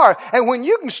you are. And when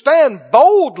you can stand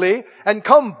boldly and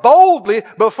come boldly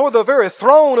before the very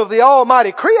throne of the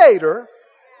Almighty Creator,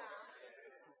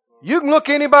 you can look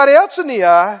anybody else in the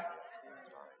eye.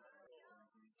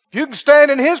 You can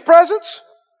stand in His presence.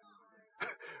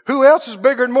 Who else is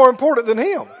bigger and more important than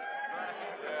Him?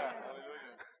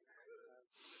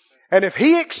 And if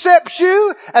He accepts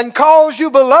you and calls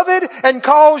you beloved and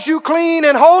calls you clean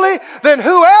and holy, then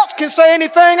who else can say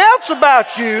anything else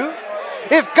about you?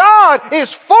 If God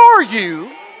is for you,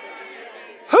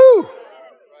 who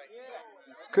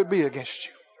could be against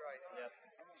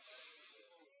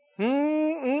you?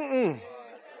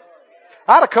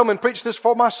 I'd have come and preached this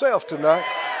for myself tonight.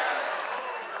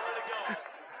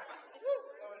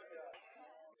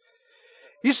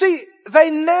 You see,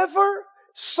 they never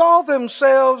saw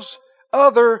themselves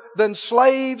other than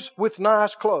slaves with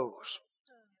nice clothes.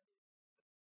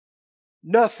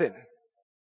 Nothing.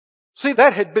 See,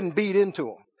 that had been beat into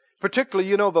them.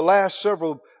 Particularly, the last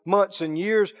several months and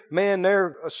years, man,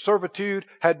 their servitude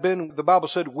had been, the Bible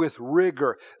said, with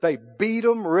rigor. They beat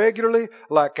them regularly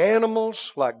like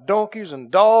animals, like donkeys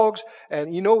and dogs.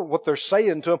 And you know what they're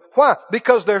saying to them? Why?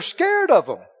 Because they're scared of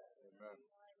them.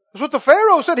 That's what the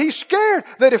Pharaoh said. He's scared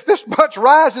that if this bunch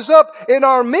rises up in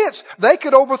our midst, they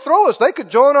could overthrow us. They could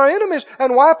join our enemies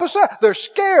and wipe us out. They're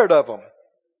scared of them.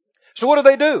 So what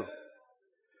do?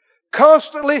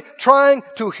 Constantly trying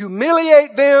to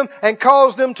humiliate them and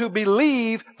cause them to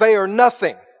believe they are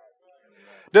nothing.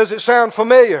 Does it sound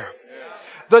familiar? Yes.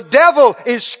 The devil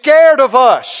is scared of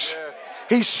us. Yes.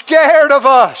 He's scared of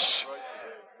us.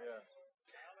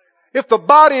 If the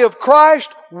body of Christ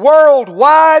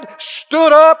worldwide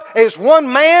stood up as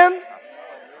one man,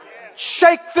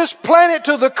 shake this planet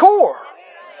to the core.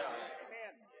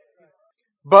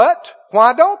 But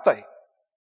why don't they?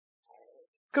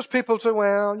 Because people say,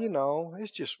 well, you know, it's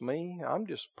just me. I'm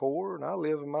just poor and I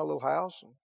live in my little house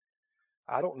and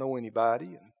I don't know anybody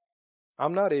and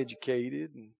I'm not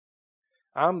educated and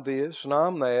I'm this and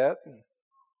I'm that and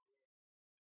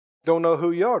don't know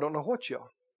who you are, don't know what you are.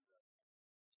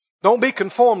 Don't be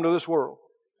conformed to this world.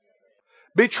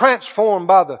 Be transformed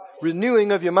by the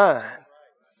renewing of your mind.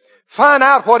 Find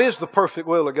out what is the perfect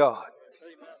will of God.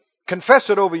 Confess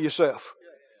it over yourself.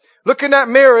 Look in that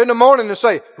mirror in the morning and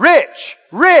say, rich,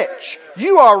 rich.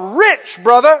 You are rich,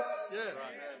 brother.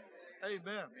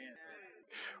 Amen.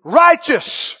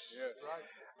 Righteous.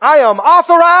 I am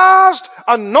authorized,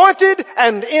 anointed,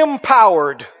 and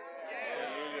empowered.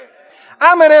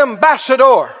 I'm an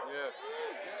ambassador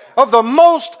of the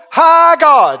Most High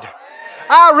God.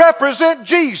 I represent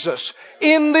Jesus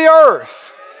in the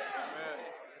earth.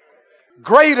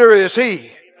 Greater is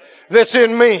He that's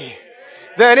in me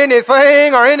than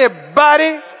anything or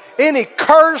anybody, any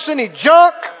curse, any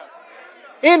junk,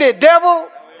 any devil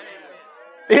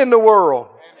in the world.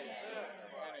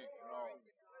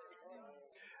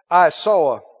 I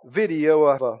saw a video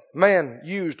of a man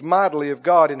used mightily of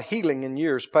God in healing in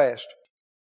years past.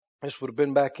 This would have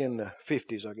been back in the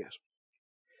 50s, I guess.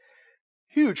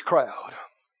 Huge crowd.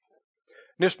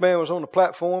 This man was on the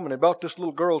platform and they brought this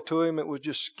little girl to him. It was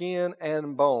just skin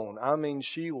and bone. I mean,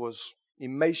 she was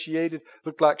emaciated.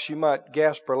 Looked like she might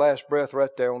gasp her last breath right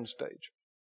there on the stage.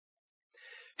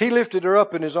 He lifted her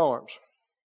up in His arms.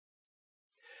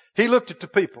 He looked at the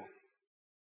people.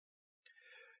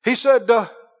 He said,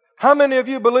 how many of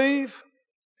you believe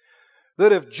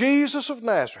that if Jesus of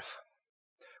Nazareth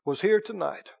was here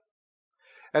tonight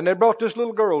and they brought this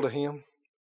little girl to Him,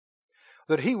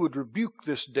 that He would rebuke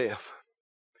this death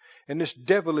and this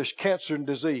devilish cancer and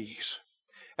disease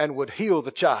and would heal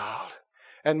the child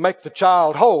and make the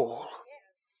child whole?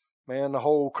 Man, the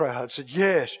whole crowd said,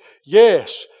 yes,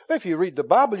 yes. If you read the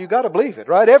Bible, you got to believe it,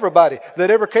 right? Everybody that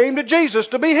ever came to Jesus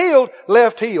to be healed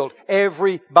left healed.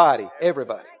 Everybody.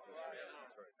 Everybody.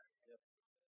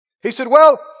 He said,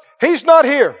 well, He's not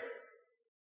here.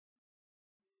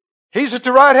 He's at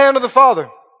the right hand of the Father.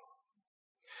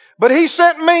 But He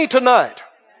sent me tonight.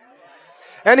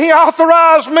 And He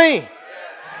authorized me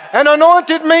and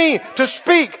anointed me to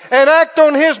speak and act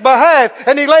on His behalf.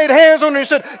 And He laid hands on her and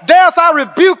said, death, I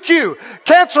rebuke you.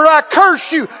 Cancer, I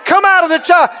curse you. Come out of the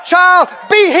child. Child,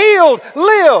 be healed.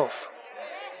 Live.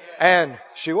 And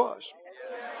she was.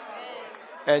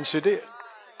 And she did.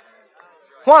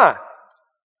 Why?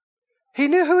 He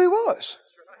knew who He was.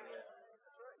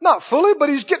 Not fully, but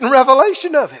he's getting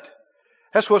revelation of it.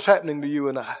 That's what's happening to you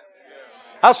and I.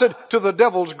 I said, to the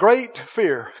devil's great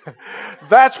fear.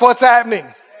 That's what's happening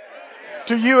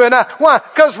to you and I. Why?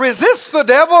 Because resist the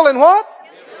devil and what?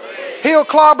 He'll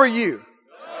clobber you.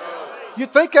 You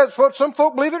think that's what some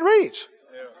folk believe it reads.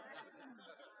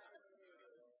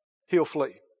 He'll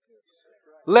flee.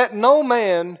 Let no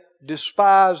man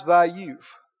despise thy youth.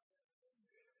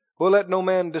 Well, let no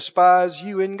man despise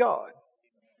you in God.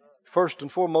 First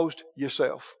and foremost,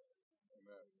 yourself.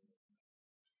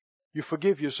 You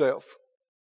forgive yourself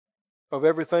of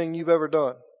everything you've ever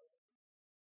done.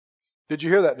 Did you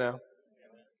hear that now?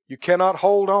 You cannot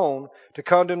hold on to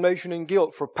condemnation and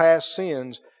guilt for past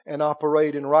sins and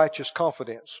operate in righteous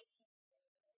confidence.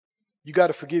 You got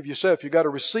to forgive yourself. You got to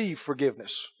receive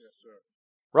forgiveness.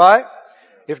 Right?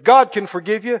 If God can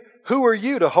forgive you, who are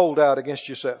you to hold out against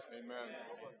yourself?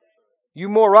 You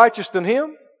more righteous than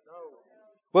Him?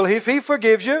 Well, if He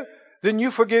forgives you, then you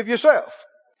forgive yourself.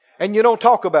 And you don't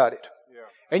talk about it.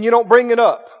 And you don't bring it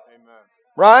up.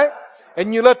 Right?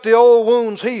 And you let the old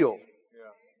wounds heal.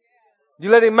 You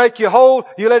let Him make you whole.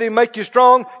 You let Him make you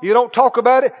strong. You don't talk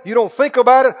about it. You don't think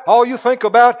about it. All you think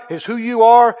about is who you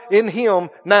are in Him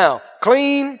now.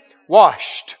 Clean,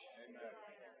 washed,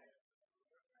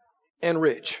 and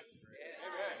rich.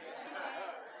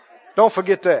 Don't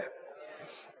forget that.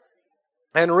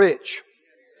 And rich.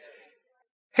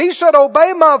 He said,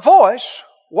 obey my voice,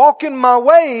 walk in my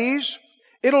ways,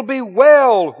 it'll be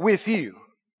well with you.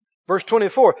 Verse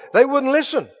 24, they wouldn't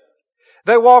listen.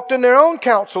 They walked in their own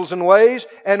counsels and ways,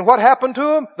 and what happened to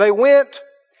them? They went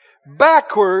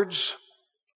backwards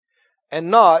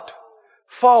and not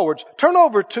forwards. Turn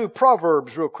over to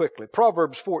Proverbs real quickly.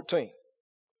 Proverbs 14.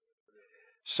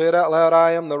 Say it out loud,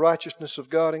 I am the righteousness of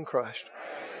God in Christ.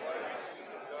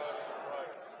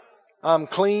 I'm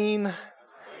clean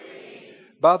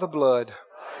by the blood.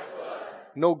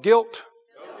 No guilt.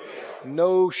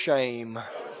 No shame.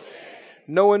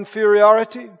 No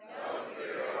inferiority.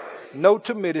 No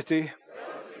timidity.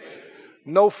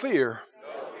 No fear.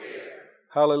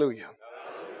 Hallelujah.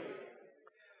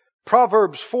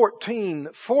 Proverbs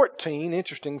 14:14,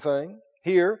 interesting thing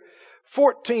here.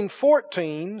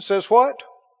 14:14 says what?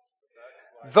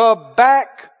 The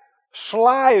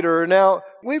backslider. Now,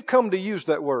 we've come to use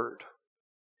that word.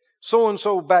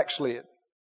 So-and-so backslid.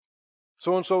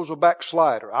 So-and-so's a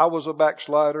backslider. I was a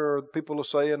backslider, or people are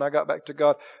saying I got back to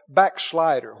God.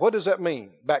 Backslider. What does that mean,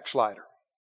 backslider?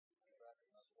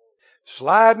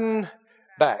 Sliding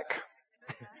back.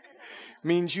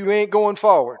 Means you ain't going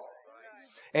forward.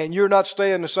 And you're not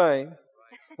staying the same.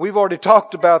 We've already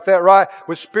talked about that, right?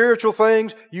 With spiritual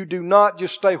things, you do not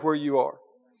just stay where you are.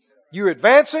 You're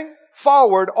advancing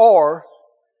forward or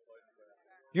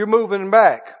you're moving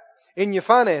back. In your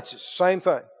finances, same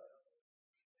thing.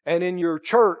 And in your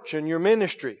church and your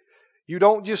ministry, you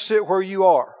don't just sit where you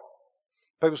are.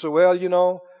 People say, well, you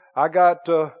know, I got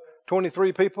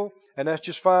 23 people and that's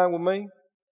just fine with me.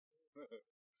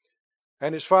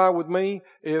 And it's fine with me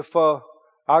if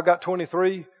I've got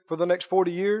 23 for the next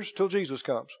 40 years till Jesus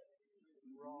comes.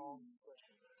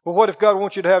 Well, what if God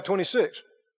wants you to have 26?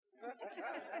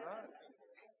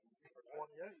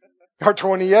 Or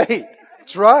 28.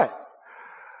 That's right.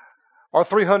 Or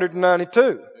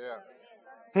 392.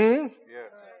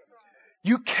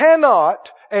 You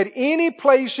cannot at any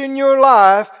place in your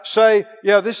life say,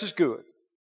 yeah, this is good.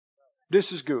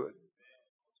 This is good.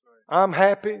 I'm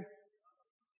happy.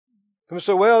 And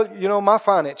say, well, you know, my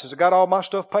finances, I got all my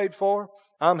stuff paid for.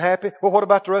 I'm happy. Well, what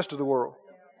about the rest of the world?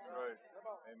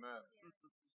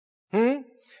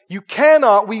 You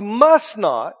cannot, we must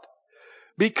not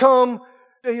become,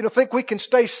 think we can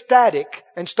stay static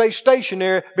and stay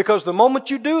stationary, because the moment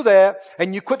you do that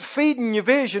and you quit feeding your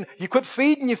vision, you quit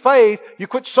feeding your faith, you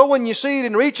quit sowing your seed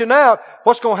and reaching out,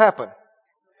 what's going to happen?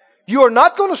 You are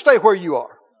not going to stay where you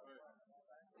are.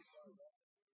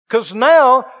 Because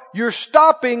now you're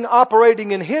stopping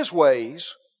operating in His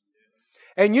ways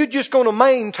and you're just going to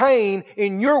maintain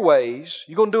in your ways.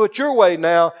 You're going to do it your way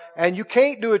now, and you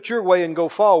can't do it your way and go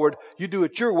forward. You do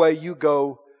it your way, you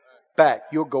go back.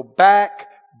 You'll go back,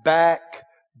 back,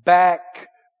 back,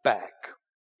 back.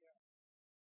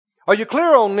 Are you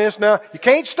clear on this now? You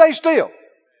can't stay still.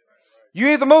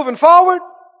 You're either moving forward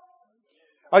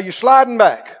or you're sliding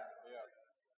back.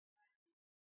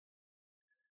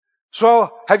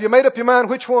 So, have you made up your mind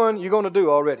which one you're going to do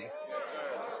already?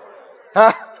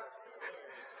 Huh?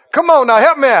 Come on now,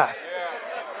 help me out.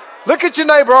 Look at your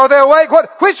neighbor. Are they awake?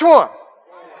 Which one?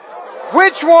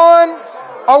 Which one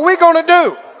are we going to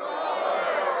do?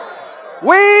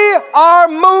 We are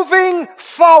moving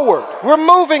forward. We're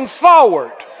moving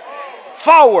forward.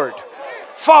 Forward.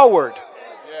 Forward.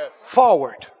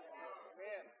 Forward.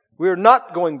 We're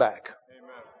not going back.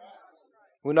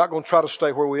 We're not going to try to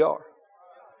stay where we are.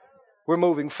 We're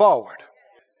moving forward.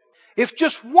 If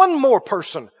just one more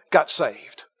person got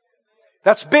saved,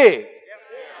 that's big.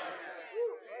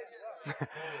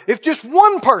 If just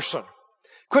one person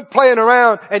quit playing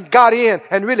around and got in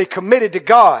and really committed to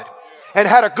God and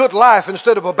had a good life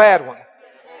instead of a bad one,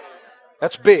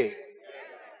 that's big.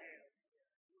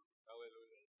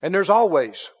 And there's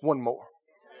always one more.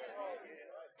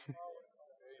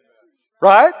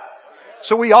 Right?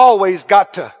 So we always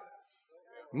got to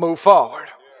move forward.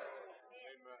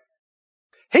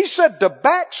 He said the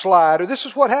backslider, this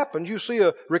is what happens. You see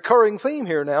a recurring theme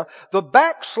here now. The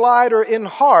backslider in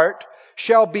heart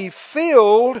shall be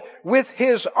filled with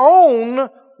his own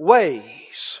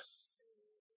ways.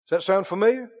 Does that sound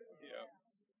familiar? Yeah.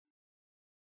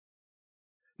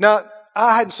 Now,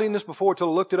 I hadn't seen this before till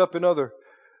I looked it up in other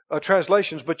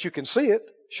translations, but you can see it.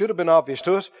 Should have been obvious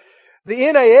to us.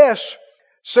 The NAS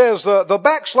says the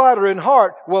backslider in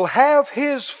heart will have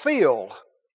his fill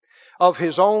of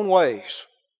his own ways.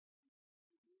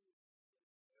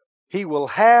 He will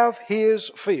have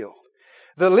his fill.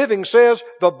 The Living says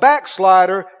the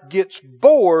backslider gets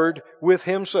bored with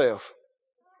himself.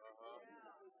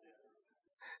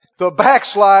 The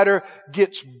backslider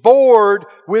gets bored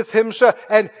with himself.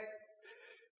 And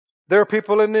there are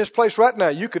people in this place right now.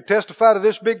 You could testify to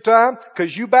this big time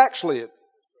because you backslid.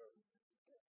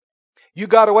 You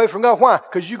got away from God. Why?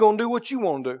 Because you're going to do what you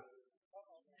want to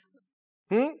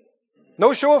do.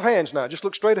 No show of hands now. Just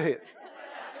look straight ahead.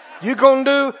 You're going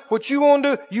to do what you want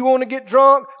to do. You want to get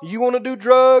drunk. You want to do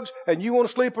drugs. And you want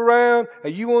to sleep around.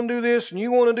 And you want to do this. And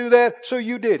you want to do that. So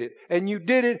you did it. And you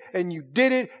did it. And you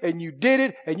did it. And you did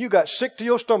it. And you got sick to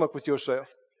your stomach with yourself.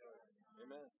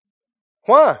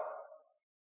 Why?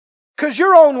 Because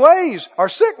your own ways are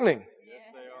sickening.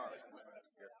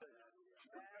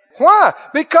 Why?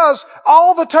 Because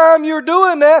all the time you're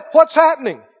doing that, what's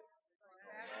happening?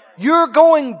 You're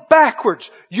going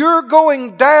backwards. You're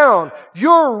going down.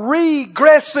 You're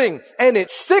regressing. And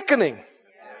it's sickening.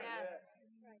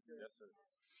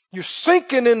 You're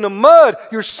sinking in the mud.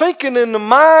 You're sinking in the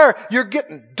mire. You're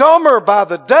getting dumber by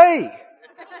the day.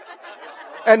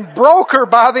 And broker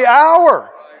by the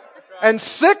hour. And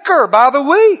sicker by the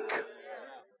week.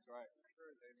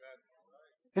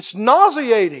 It's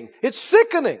nauseating. It's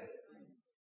sickening.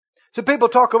 So people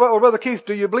talk about, well, Brother Keith,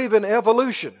 do you believe in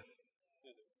evolution?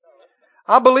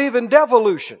 I believe in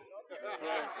devolution.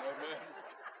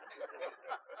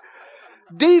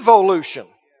 Devolution.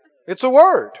 It's a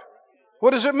word. What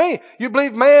does it mean? You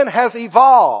believe man has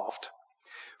evolved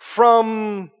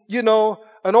from,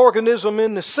 an organism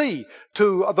in the sea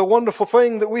to the wonderful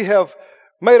thing that we have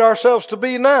made ourselves to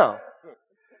be now.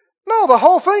 No, the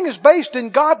whole thing is based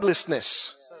in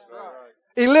godlessness.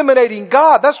 Eliminating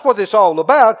God. That's what it's all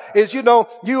about. Is,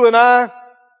 you and I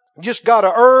just got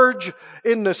an urge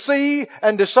in the sea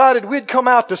and decided we'd come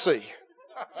out to sea.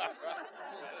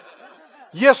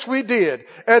 Yes, we did.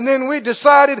 And then we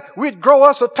decided we'd grow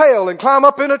us a tail and climb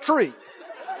up in a tree.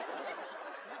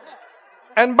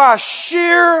 And by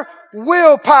sheer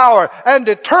willpower and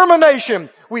determination,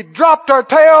 we dropped our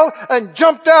tail and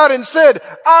jumped out and said,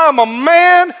 I'm a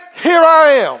man, here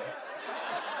I am.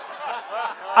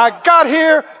 I got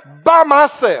here by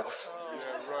myself.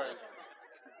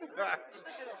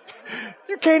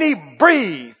 You can't even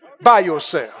breathe by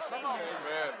yourself.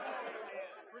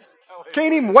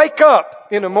 Can't even wake up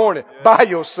in the morning by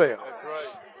yourself.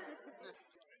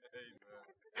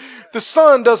 The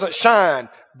sun doesn't shine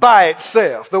by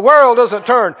itself. The world doesn't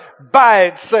turn by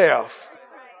itself.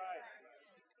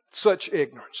 Such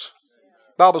ignorance.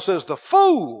 The Bible says the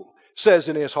fool says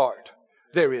in his heart,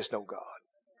 there is no God.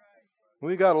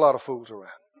 We got a lot of fools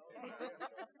around.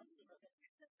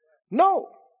 No.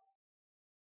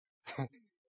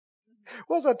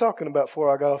 What was I talking about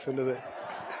before I got off into that?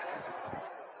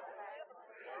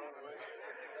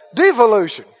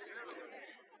 Devolution.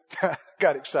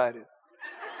 Got excited.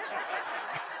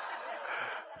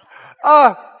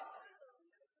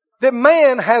 That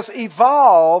man has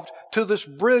evolved to this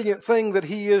brilliant thing that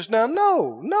he is now.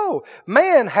 No.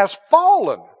 Man has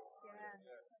fallen.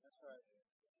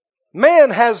 Man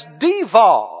has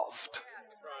devolved.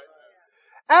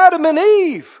 Adam and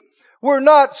Eve were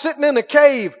not sitting in a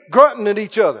cave grunting at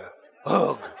each other.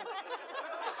 Ugh.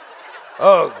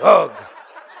 Ugh, ugh.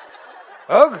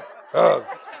 Ugh, ugh.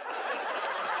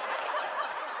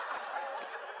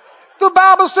 The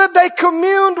Bible said they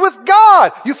communed with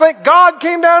God. You think God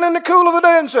came down in the cool of the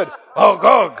day and said, ugh,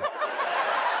 ugh.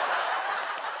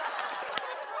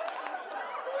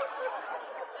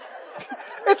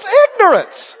 It's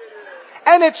ignorance.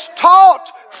 And it's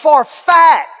taught for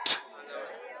fact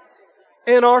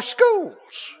in our schools.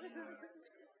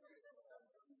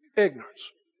 Ignorance.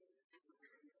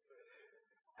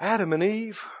 Adam and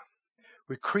Eve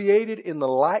were created in the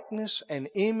likeness and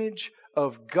image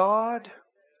of God.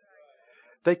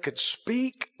 They could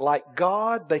speak like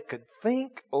God. They could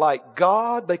think like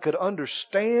God. They could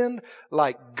understand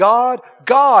like God.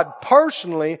 God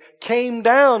personally came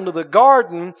down to the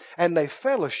garden and they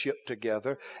fellowshiped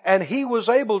together. And He was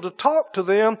able to talk to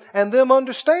them and them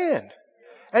understand.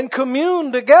 And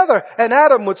commune together. And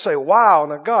Adam would say, wow,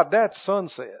 now God, that's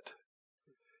sunset.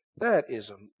 That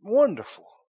is wonderful.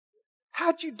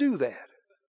 How'd you do that?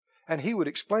 And He would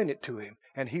explain it to him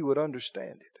and he would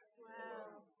understand it.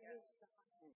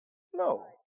 No.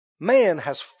 Man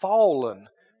has fallen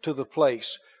to the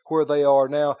place where they are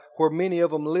now, where many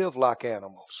of them live like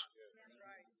animals.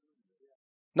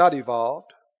 Not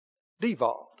evolved,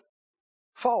 devolved,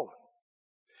 fallen.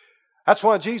 That's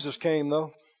why Jesus came,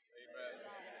 though.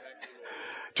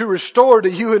 To restore to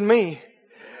you and me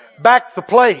back the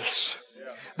place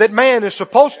that man is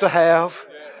supposed to have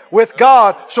with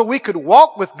God, so we could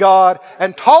walk with God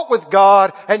and talk with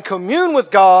God and commune with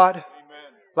God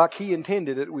like He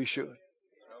intended that we should.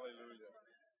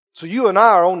 So you and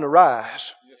I are on the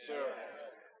rise.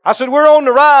 I said, we're on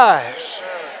the rise.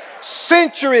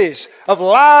 Centuries of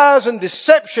lies and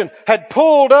deception had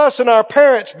pulled us and our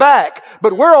parents back,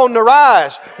 but we're on the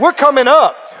rise. We're coming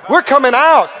up. We're coming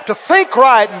out to think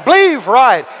right and believe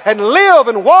right and live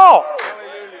and walk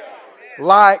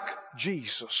like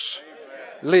Jesus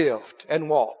lived and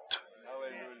walked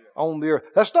on the earth.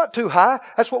 That's not too high.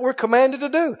 That's what we're commanded to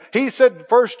do. He said,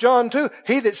 1 John 2,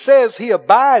 he that says he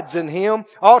abides in Him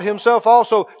ought himself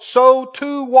also so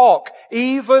to walk,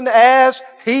 even as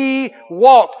He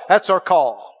walked. That's our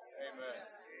call.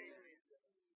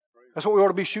 That's what we ought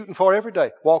to be shooting for every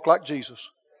day. Walk like Jesus.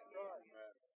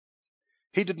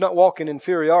 He did not walk in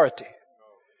inferiority.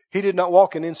 He did not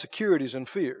walk in insecurities and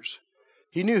fears.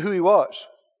 He knew who He was.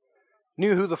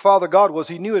 Knew who the Father God was.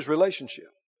 He knew His relationship.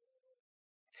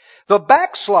 The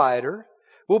backslider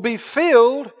will be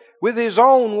filled with his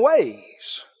own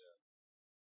ways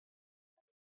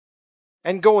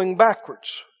and going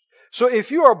backwards. So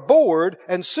if you are bored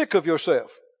and sick of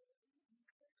yourself,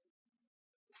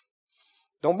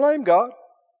 don't blame God.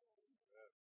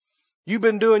 You've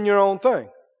been doing your own thing.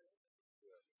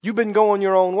 You've been going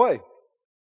your own way.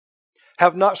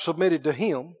 Have not submitted to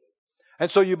Him. And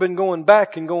so you've been going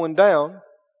back and going down.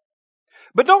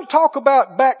 But don't talk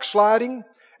about backsliding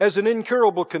as an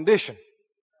incurable condition.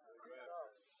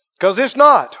 Because it's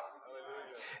not.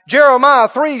 Jeremiah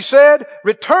 3 said,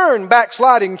 return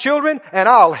backsliding children and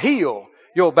I'll heal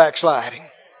your backsliding.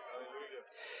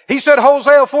 He said,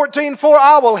 Hosea 14:4,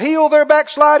 I will heal their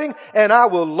backsliding and I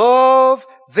will love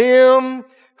them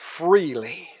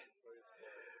freely.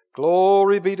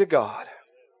 Glory be to God.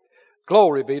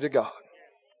 Glory be to God.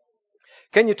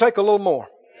 Can you take a little more?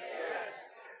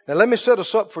 Now let me set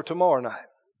us up for tomorrow night.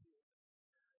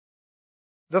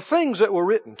 The things that were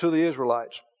written to the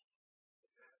Israelites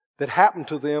that happened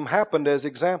to them happened as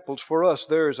examples for us.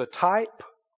 There is a type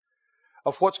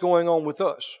of what's going on with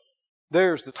us.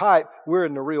 There's the type. We're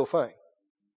in the real thing.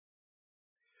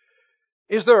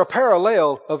 Is there a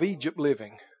parallel of Egypt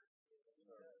living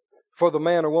for the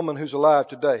man or woman who's alive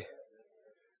today?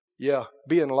 Yeah,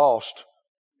 being lost.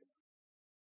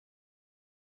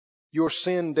 Your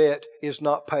sin debt is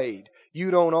not paid. You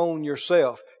don't own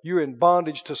yourself. You're in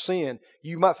bondage to sin.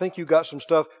 You might think you got some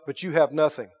stuff, but you have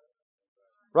nothing.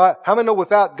 Right? How many know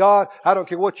without God, I don't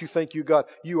care what you think you got,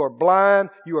 you are blind,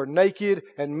 you are naked,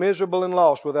 and miserable and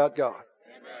lost without God.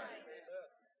 Amen.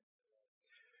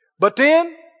 But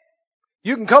then,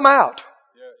 you can come out.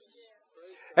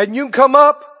 And you can come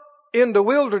up in the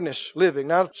wilderness living.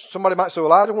 Now, somebody might say,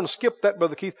 well, I don't want to skip that,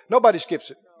 Brother Keith. Nobody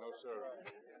skips it.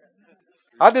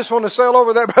 I just want to sail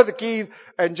over there, Brother Keith,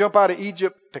 and jump out of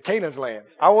Egypt to Canaan's land.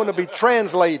 I want to be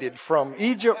translated from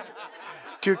Egypt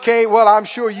to Canaan. Well, I'm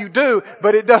sure you do,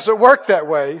 but it doesn't work that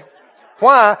way.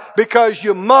 Why? Because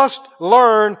you must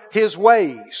learn His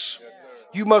ways.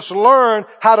 You must learn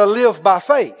how to live by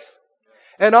faith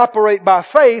and operate by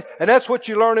faith, and that's what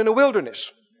you learn in the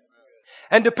wilderness.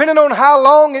 And depending on how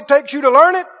long it takes you to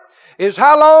learn it, is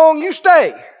how long you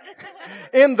stay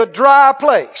in the dry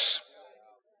place.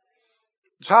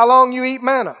 It's how long you eat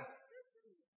manna.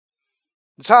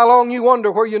 It's how long you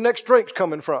wonder where your next drink's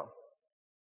coming from.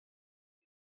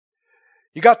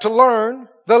 You got to learn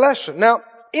the lesson. Now,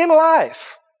 in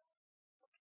life,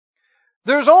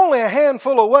 there's only a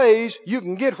handful of ways you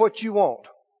can get what you want.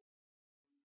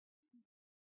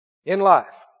 In life.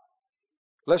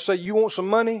 Let's say you want some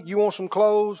money, you want some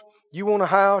clothes, you want a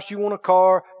house, you want a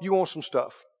car, you want some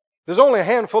stuff. There's only a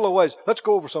handful of ways. Let's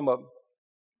go over some of them.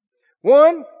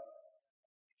 One,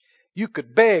 you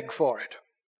could beg for it.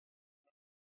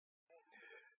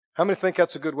 How many think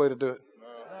that's a good way to do it?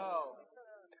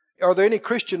 No. Are there any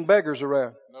Christian beggars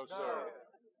around? No, sir.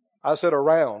 I said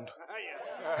around.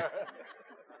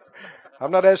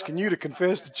 I'm not asking you to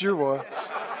confess that you're one.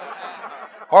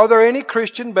 Are there any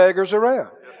Christian beggars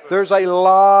around? There's a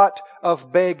lot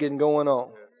of begging going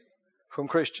on from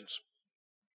Christians.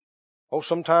 Oh,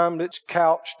 sometimes it's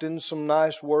couched in some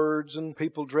nice words and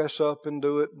people dress up and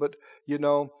do it. But, you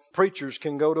know, preachers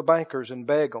can go to bankers and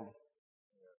beg them.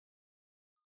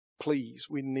 Please,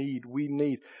 we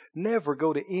need. Never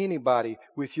go to anybody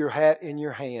with your hat in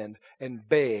your hand and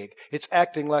beg. It's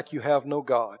acting like you have no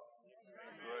God.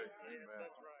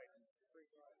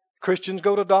 Christians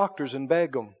go to doctors and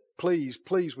beg them. Please,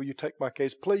 will you take my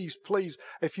case? Please.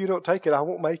 If you don't take it, I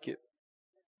won't make it.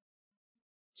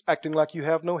 It's acting like you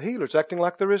have no healer. It's acting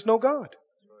like there is no God.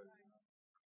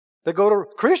 They go to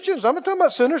Christians. I'm not talking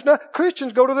about sinners now.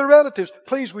 Christians go to their relatives.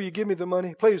 Please, will you give me the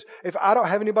money? Please. If I don't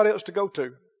have anybody else to go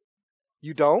to.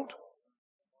 You don't?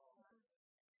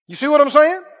 You see what I'm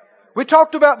saying? We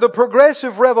talked about the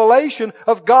progressive revelation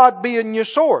of God being your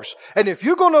source. And if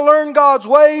you're going to learn God's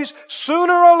ways,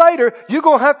 sooner or later, you're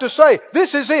going to have to say,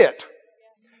 this is it.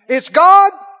 It's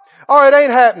God or it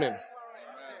ain't happening.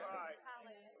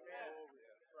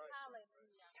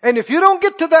 And if you don't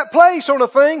get to that place on a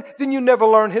thing, then you never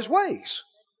learn His ways.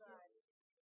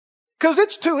 Because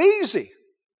it's too easy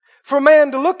for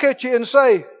man to look at you and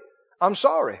say, I'm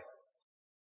sorry.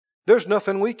 There's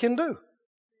nothing we can do.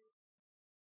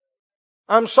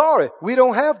 I'm sorry. We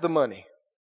don't have the money.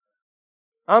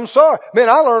 I'm sorry. Man,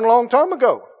 I learned a long time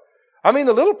ago. I mean,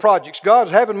 the little projects God's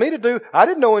having me to do, I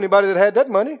didn't know anybody that had that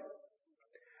money.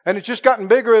 And it's just gotten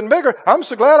bigger and bigger. I'm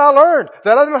so glad I learned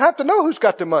that I don't have to know who's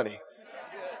got the money.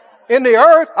 In the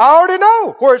earth, I already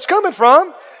know where it's coming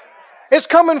from. It's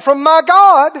coming from my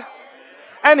God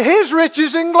and His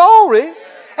riches and glory.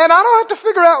 And I don't have to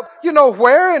figure out,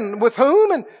 where and with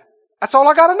whom. And that's all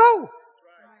I got to know.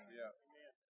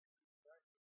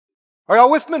 Are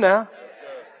y'all with me now?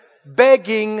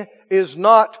 Begging is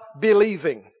not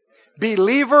believing.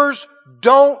 Believers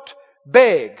don't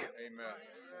beg.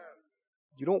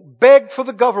 You don't beg for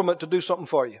the government to do something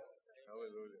for you.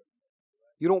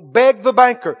 You don't beg the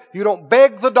banker. You don't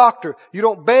beg the doctor. You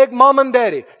don't beg mom and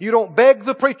daddy. You don't beg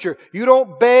the preacher. You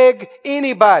don't beg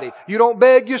anybody. You don't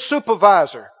beg your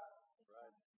supervisor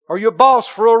or your boss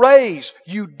for a raise.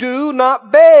 You do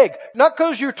not beg. Not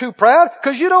because you're too proud,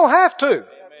 because you don't have to.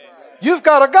 You've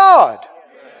got a God.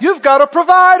 You've got a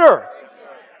provider.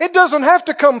 It doesn't have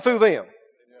to come through them.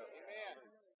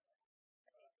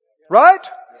 Right?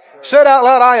 Say it out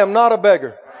loud, I am not a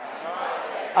beggar.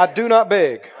 I do not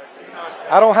beg.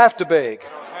 I don't have to beg.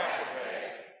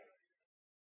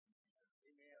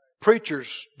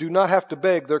 Preachers do not have to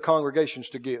beg their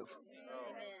congregations to give.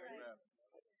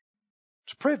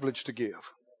 It's a privilege to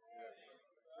give.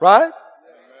 Right?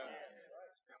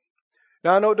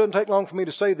 Now I know it doesn't take long for me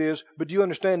to say this, but do you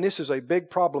understand this is a big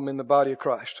problem in the body of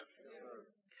Christ?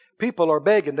 People are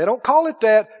begging. They don't call it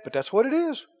that, but that's what it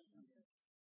is.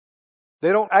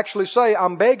 They don't actually say,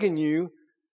 I'm begging you,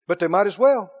 but they might as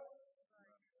well.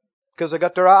 Because they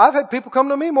got their eye. I've had people come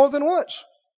to me more than once.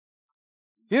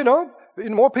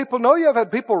 More people know you. I've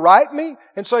had people write me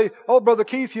and say, oh, Brother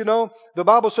Keith, the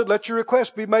Bible said, let your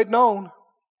request be made known.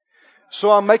 So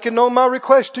I'm making known my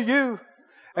request to you.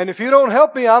 And if you don't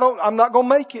help me, I'm not going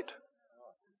to make it.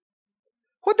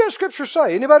 What does Scripture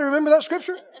say? Anybody remember that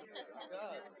Scripture?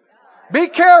 Be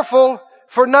careful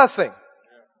for nothing.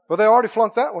 Well, they already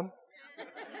flunked that one.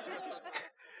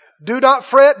 Do not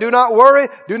fret, do not worry,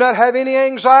 do not have any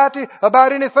anxiety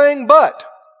about anything, but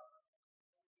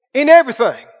in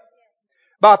everything,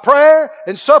 by prayer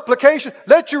and supplication,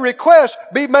 let your requests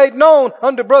be made known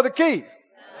unto Brother Keith.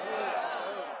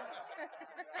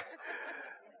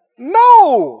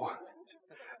 No.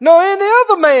 No any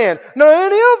other man, no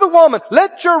any other woman.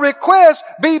 Let your requests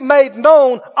be made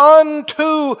known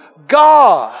unto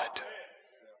God.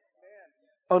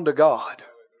 Unto God.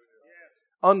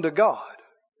 Unto God.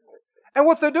 And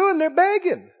what they're doing, they're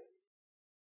begging.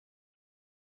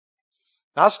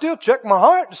 I still check my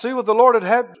heart to see what the Lord would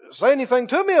have say anything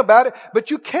to me about it. But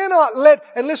you cannot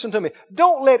and listen to me,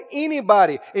 don't let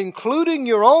anybody, including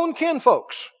your own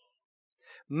kinfolks,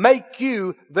 make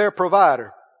you their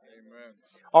provider. Amen.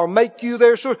 Or make you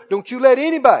their source. Don't you let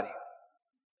anybody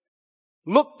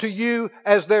look to you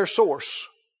as their source.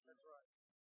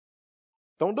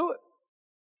 Don't do it.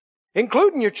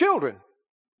 Including your children.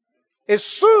 As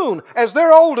soon as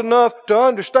they're old enough to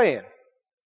understand,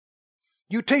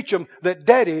 you teach them that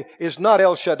Daddy is not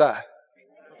El Shaddai.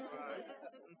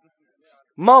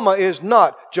 Mama is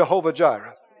not Jehovah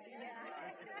Jireh.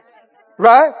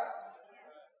 Right?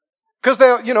 Because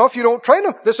they'll, if you don't train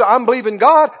them, they say, I'm believing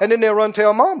God, and then they'll run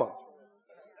tell Mama.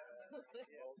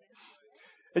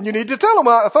 And you need to tell them,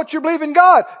 I thought you believe in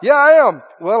God. Yeah, I am.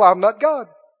 Well, I'm not God.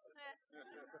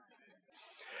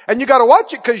 And you got to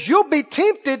watch it because you'll be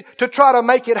tempted to try to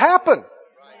make it happen.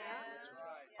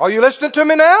 Are you listening to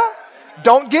me now?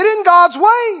 Don't get in God's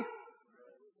way.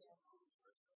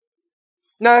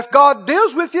 Now, if God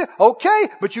deals with you, okay,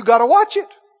 but you got to watch it.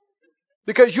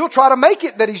 Because you'll try to make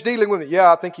it that He's dealing with me.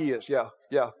 Yeah, I think He is. Yeah.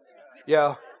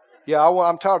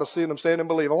 I'm tired of seeing them stand and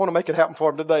believe. I want to make it happen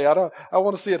for them today. I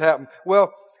want to see it happen.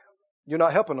 Well, you're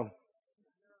not helping them.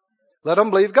 Let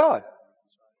them believe God.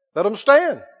 Let them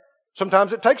stand.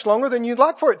 Sometimes it takes longer than you'd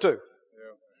like for it to.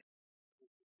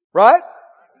 Right?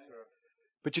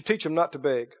 But you teach them not to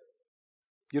beg.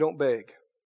 You don't beg.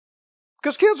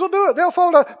 Because kids will do it. They'll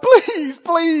fall down. Please,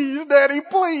 please, Daddy,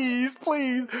 please,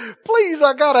 please. Please,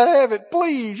 I gotta have it.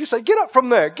 Please. You say, get up from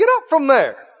there. Get up from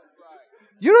there.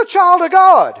 You're a child of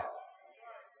God.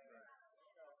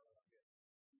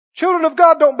 Children of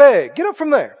God don't beg. Get up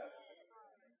from there.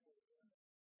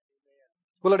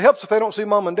 Well, it helps if they don't see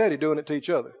mom and daddy doing it to each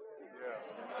other.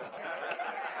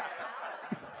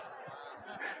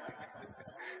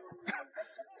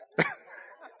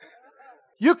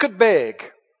 You could beg.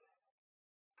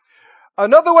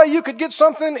 Another way you could get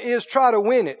something is try to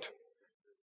win it.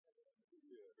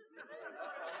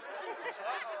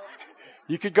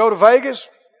 You could go to Vegas.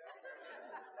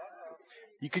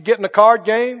 You could get in a card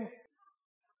game.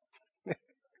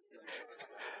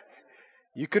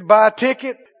 You could buy a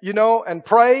ticket, and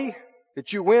pray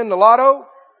that you win the lotto.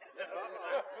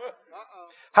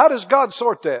 How does God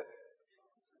sort that?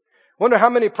 Wonder how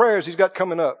many prayers He's got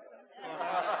coming up.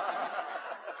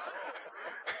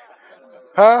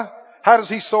 Huh? How does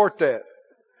He sort that?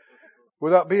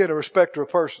 Without being a respecter of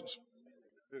persons.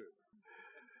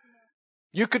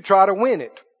 You could try to win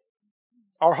it.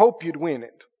 Or hope you'd win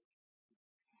it.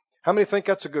 How many think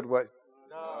that's a good way?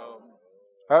 No. All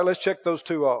right, let's check those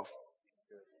two off.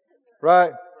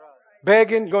 Right?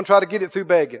 Begging, you're going to try to get it through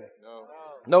begging. No.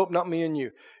 Nope, not me and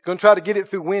you. Going to try to get it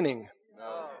through winning.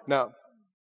 No.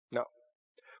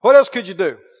 What else could you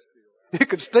do? You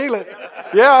could steal it.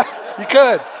 Yeah, you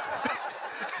could.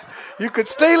 You could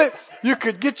steal it. You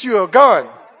could get you a gun.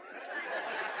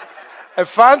 And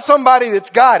find somebody that's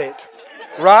got it.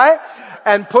 Right?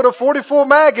 And put a 44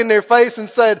 mag in their face and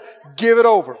said, give it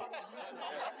over.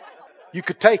 You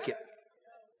could take it.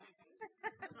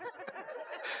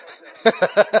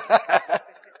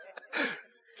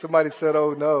 Somebody said,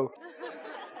 oh no.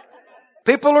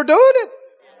 People are doing it.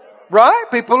 Right?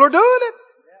 People are doing it.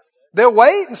 They'll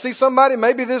wait and see somebody,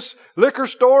 maybe this liquor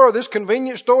store or this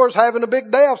convenience store is having a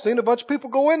big day. I've seen a bunch of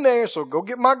people go in there, so go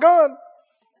get my gun.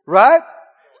 Right?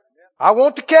 I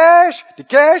want the cash. The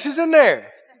cash is in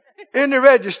there. In the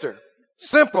register.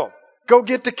 Simple. Go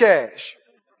get the cash.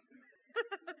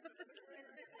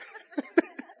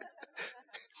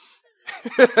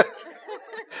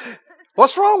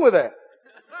 What's wrong with that?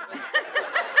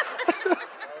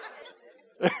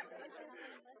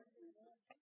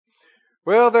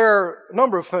 Well, there are a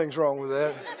number of things wrong with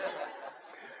that.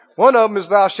 One of them is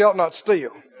thou shalt not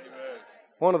steal.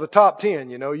 One of the top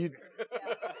 10, you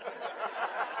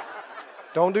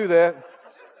don't do that.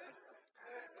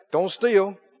 Don't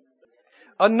steal.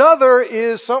 Another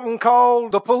is something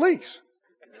called the police.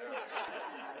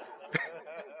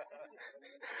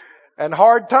 And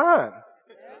hard time.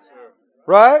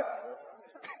 Right?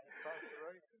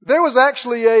 There was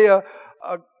actually a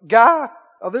guy,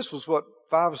 this was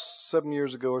 5-7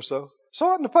 years ago or so.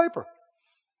 Saw it in the paper.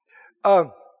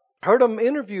 Heard him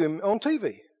interview him on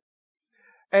TV.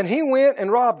 And he went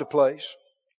and robbed a place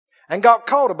and got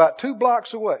caught about 2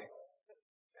 blocks away.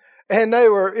 And they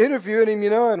were interviewing him,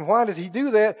 and why did he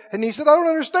do that? And he said, I don't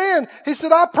understand. He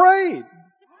said, I prayed.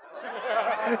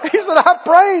 He said, I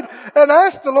prayed and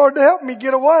asked the Lord to help me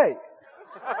get away.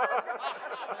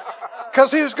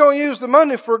 Because he was going to use the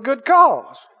money for a good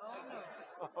cause.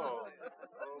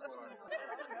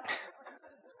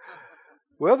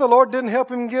 Well, the Lord didn't help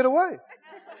him get away.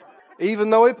 Even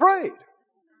though he prayed.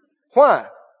 Why?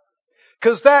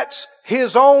 Because that's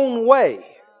his own way.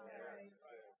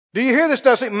 Do you hear this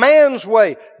now? See, man's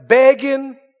way.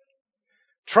 Begging.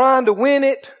 Trying to win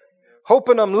it.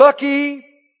 Hoping I'm lucky.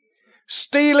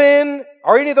 Stealing.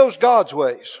 Are any of those God's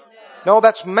ways? No,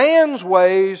 that's man's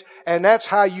ways, and that's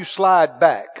how you slide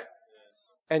back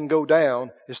and go down,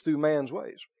 is through man's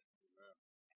ways.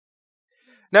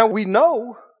 Now we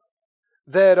know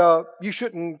that you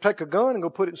shouldn't take a gun and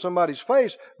go put it in somebody's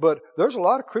face, but there's a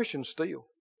lot of Christians steal.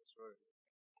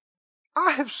 I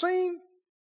have seen,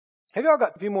 have y'all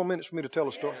got a few more minutes for me to tell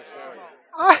a story?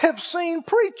 I have seen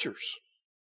preachers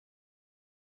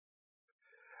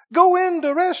go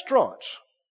into restaurants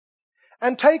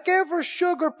and take every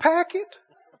sugar packet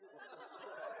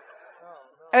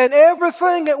and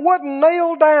everything that wasn't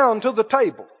nailed down to the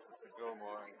table.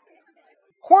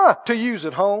 Why? To use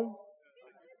at home.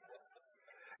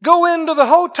 Go into the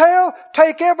hotel,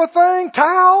 take everything,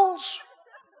 towels,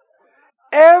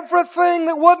 everything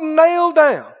that wasn't nailed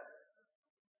down.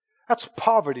 That's a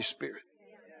poverty spirit.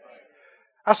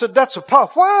 I said,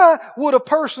 why would a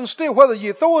person steal? Whether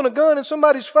you're throwing a gun in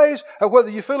somebody's face, or whether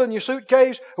you're filling your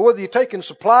suitcase, or whether you're taking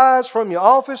supplies from your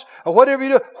office, or whatever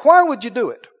you do, why would you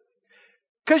do it?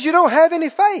 Because you don't have any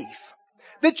faith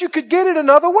that you could get it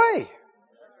another way.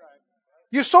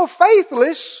 You're so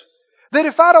faithless that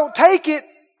if I don't take it,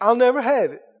 I'll never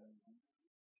have it.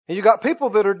 And you got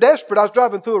people that are desperate. I was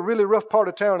driving through a really rough part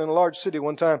of town in a large city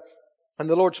one time, and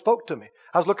the Lord spoke to me.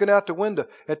 I was looking out the window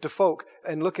at the folk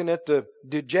and looking at the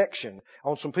dejection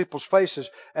on some people's faces.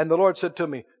 And the Lord said to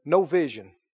me, no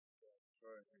vision.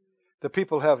 The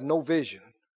people have no vision.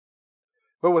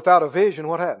 But without a vision,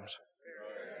 what happens?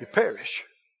 You perish.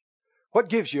 What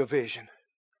gives you a vision?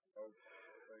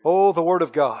 Oh, the Word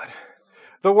of God.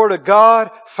 The Word of God,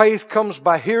 faith comes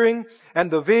by hearing, and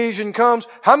the vision comes.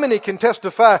 How many can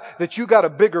testify that you got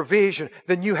a bigger vision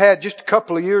than you had just a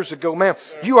couple of years ago, man?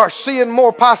 You are seeing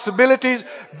more possibilities,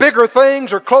 bigger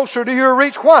things are closer to your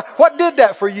reach. Why? What did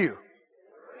that for you?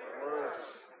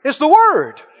 It's the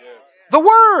Word. The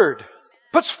Word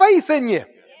puts faith in you.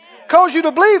 Cause you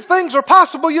to believe things are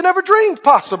possible you never dreamed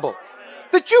possible.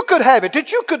 That you could have it,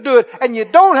 that you could do it, and you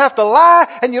don't have to lie,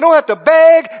 and you don't have to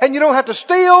beg, and you don't have to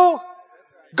steal.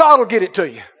 God will get it to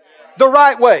you the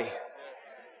right way.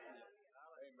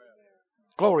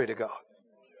 Glory to God.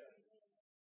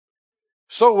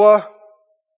 So,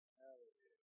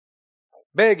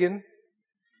 begging.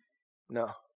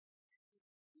 No.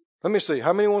 Let me see.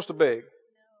 How many wants to beg?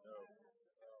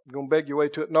 You're going to beg your way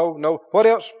to it? No. What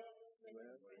else?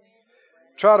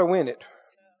 Try to win it.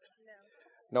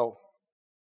 No.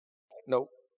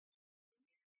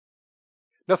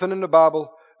 Nothing in the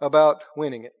Bible about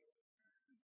winning it.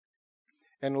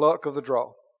 And luck of the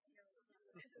draw.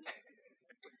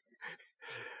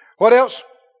 What else?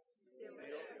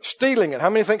 Stealing it. How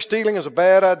many think stealing is a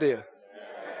bad idea?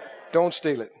 Don't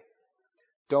steal it.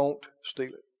 Don't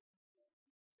steal it.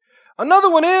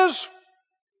 Another one is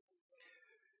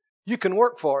you can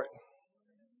work for it.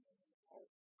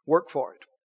 Work for it.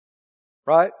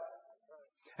 Right?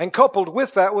 And coupled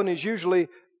with that one is usually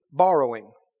borrowing.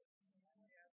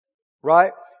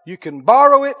 Right? You can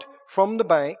borrow it from the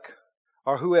bank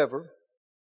or whoever,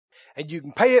 and you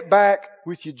can pay it back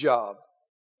with your job.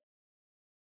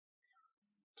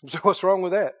 So what's wrong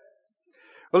with that?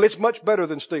 Well, it's much better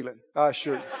than stealing, I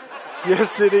assure you.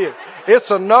 Yes, it is. It's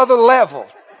another level.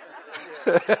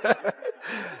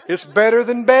 It's better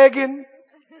than begging,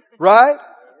 right?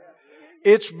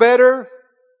 It's better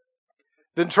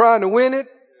than trying to win it.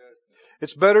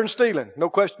 It's better than stealing, no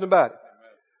question about it.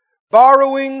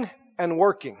 Borrowing and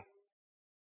working.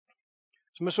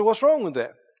 So what's wrong with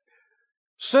that?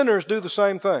 Sinners do the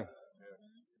same thing.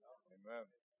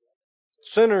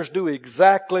 Sinners do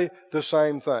exactly the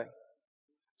same thing.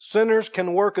 Sinners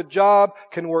can work a job,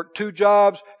 can work 2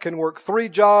 jobs, can work 3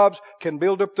 jobs, can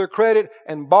build up their credit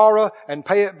and borrow and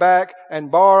pay it back and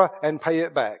borrow and pay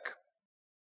it back.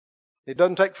 It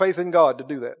doesn't take faith in God to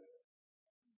do that.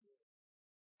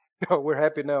 Oh, we're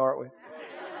happy now, aren't we?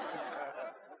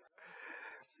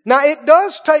 Now, it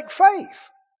does take faith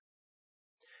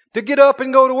to get up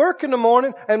and go to work in the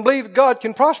morning and believe God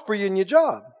can prosper you in your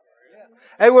job.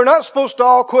 And we're not supposed to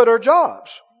all quit our jobs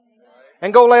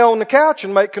and go lay on the couch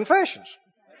and make confessions.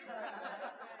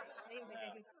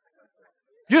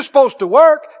 You're supposed to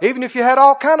work even if you had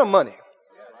all kind of money.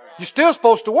 You're still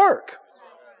supposed to work.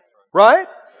 Right?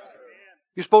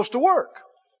 You're supposed to work.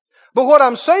 But what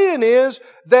I'm saying is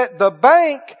that the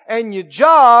bank and your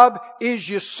job is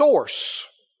your source.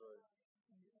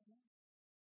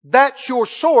 That's your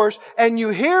source. And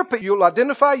you'll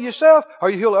identify yourself, or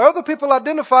you hear other people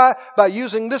identify by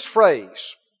using this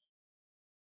phrase.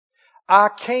 I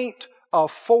can't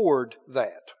afford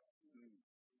that.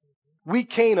 We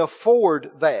can't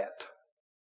afford that.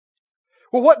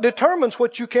 Well, what determines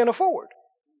what you can afford?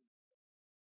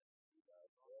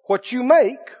 What you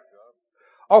make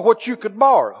or what you could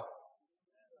borrow.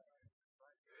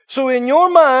 So in your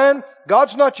mind,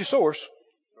 God's not your source.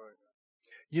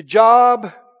 Your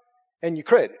job and your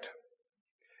credit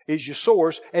is your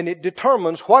source, and it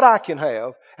determines what I can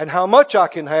have and how much I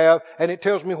can have, and it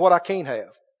tells me what I can't have.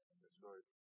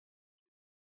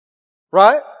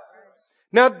 Right?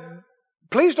 Now,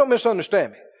 please don't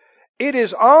misunderstand me. It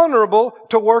is honorable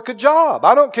to work a job.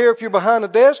 I don't care if you're behind a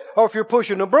desk or if you're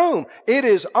pushing a broom. It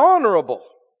is honorable.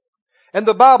 And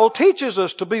the Bible teaches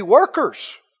us to be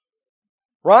workers.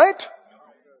 Right?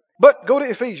 But go to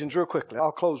Ephesians real quickly.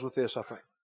 I'll close with this, I think.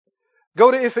 Go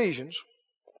to Ephesians.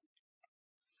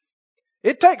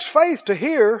 It takes faith to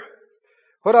hear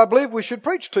what I believe we should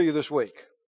preach to you this week.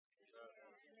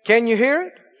 Can you hear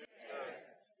it?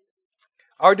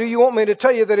 Or do you want me to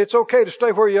tell you that it's okay to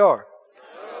stay where you are?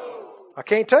 I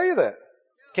can't tell you that.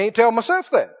 Can't tell myself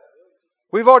that.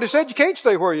 We've already said you can't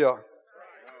stay where you are.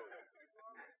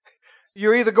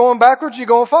 You're either going backwards or you're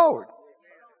going forward.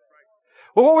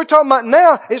 Well, what we're talking about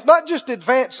now is not just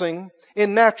advancing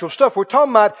in natural stuff. We're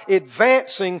talking about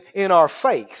advancing in our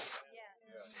faith.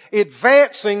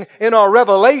 Advancing in our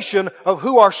revelation of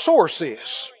who our source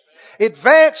is.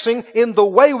 Advancing in the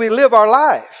way we live our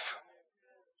life.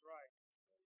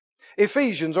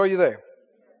 Ephesians, are you there?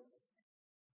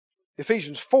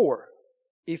 Ephesians 4.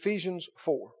 Ephesians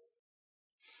 4.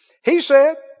 He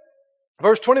said,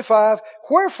 Verse 25,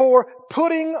 wherefore,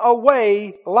 putting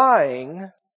away lying,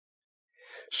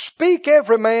 speak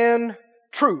every man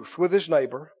truth with his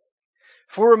neighbor,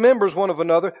 for remembers one of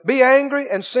another. Be angry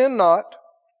and sin not.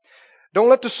 Don't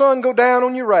let the sun go down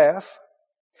on your wrath.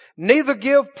 Neither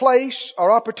give place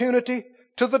or opportunity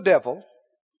to the devil.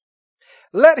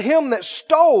 Let him that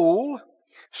stole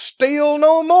steal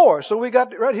no more. So we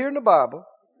got right here in the Bible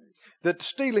that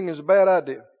stealing is a bad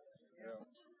idea.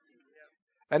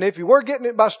 And if you were getting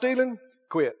it by stealing,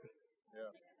 quit.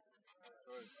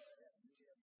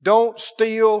 Don't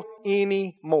steal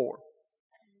any more.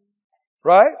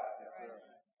 Right?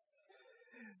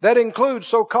 That includes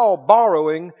so-called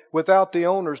borrowing without the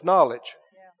owner's knowledge.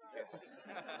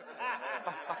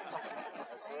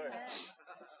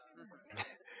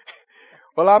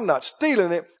 Well, I'm not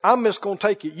stealing it. I'm just going to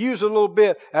take it, use it a little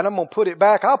bit, and I'm going to put it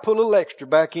back. I'll put a little extra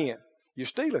back in. You're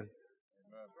stealing.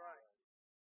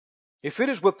 If it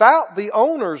is without the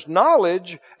owner's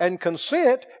knowledge and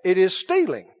consent, it is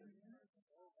stealing.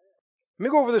 Let me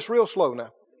go over this real slow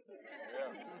now.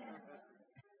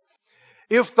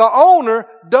 If the owner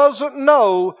doesn't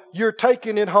know you're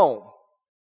taking it home,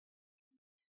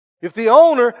 if the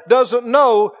owner doesn't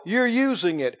know you're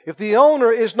using it, if the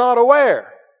owner is not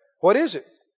aware, what is it?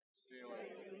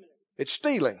 It's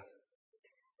stealing.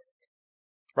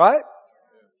 Right?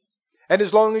 And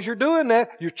as long as you're doing that,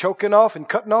 you're choking off and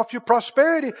cutting off your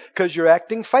prosperity because you're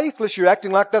acting faithless. You're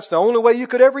acting like that's the only way you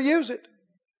could ever use it.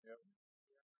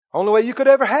 Only way you could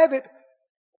ever have it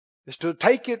is to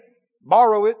take it,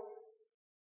 borrow it.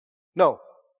 No.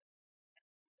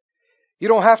 You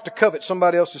don't have to covet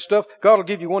somebody else's stuff. God will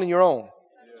give you one of your own.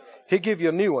 He'll give you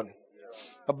a new one.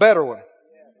 A better one.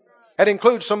 That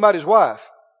includes somebody's wife.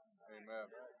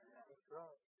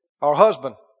 Or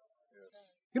husband.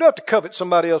 You don't have to covet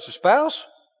somebody else's spouse.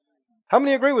 How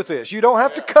many agree with this? You don't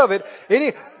have to covet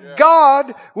any.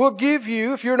 God will give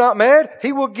you, if you're not married,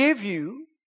 He will give you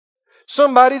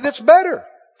somebody that's better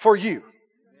for you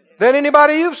than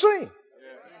anybody you've seen.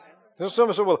 And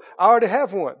someone said, well, I already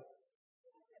have one.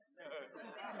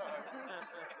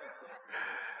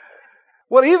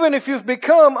 Well, even if you've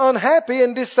become unhappy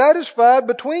and dissatisfied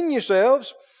between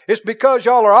yourselves, it's because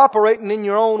y'all are operating in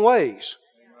your own ways.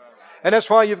 And that's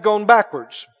why you've gone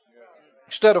backwards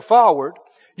instead of forward.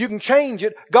 You can change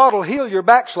it. God will heal your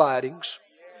backslidings.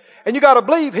 And you got to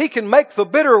believe He can make the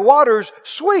bitter waters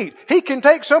sweet. He can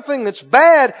take something that's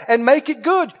bad and make it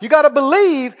good. You got to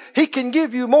believe He can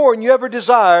give you more than you ever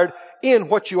desired in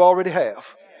what you already have.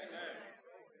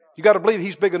 You got to believe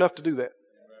He's big enough to do that.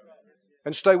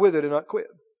 And stay with it and not quit.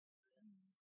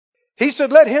 He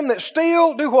said, let him that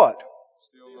steal do what?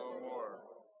 Steal no more.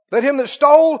 Let him that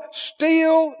stole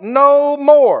steal no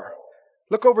more.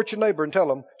 Look over at your neighbor and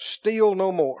tell him, steal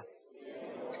no more.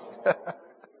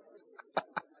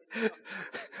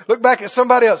 Look back at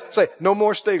somebody else. Say, no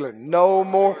more stealing. No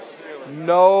more.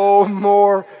 No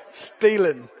more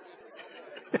stealing.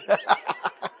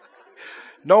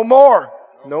 No more.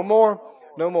 No more.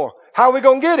 No more. How are we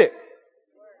going to get it?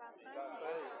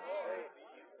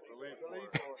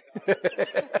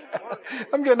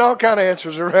 I'm getting all kind of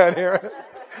answers around here.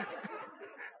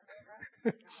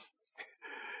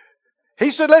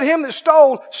 He said, let him that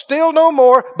stole steal no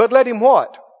more, but let him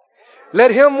what?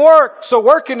 Let him work. So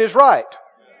working is right.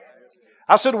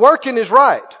 I said working is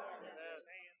right.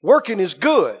 Working is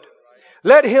good.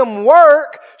 Let him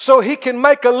work so he can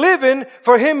make a living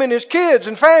for him and his kids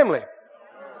and family.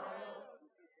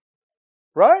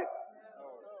 Right?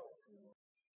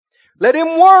 Let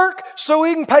him work so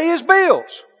he can pay his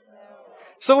bills.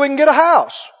 So he can get a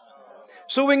house.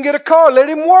 So he can get a car. Let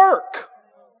him work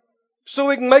so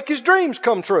he can make his dreams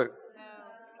come true.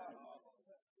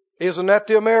 Isn't that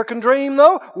the American dream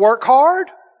though? Work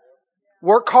hard.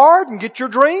 Work hard and get your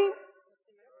dream.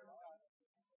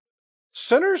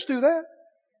 Sinners do that.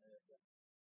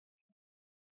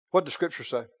 What does Scripture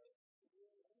say?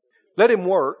 Let him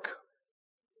work.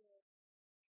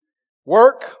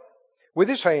 Work with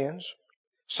his hands.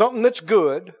 Something that's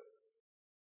good.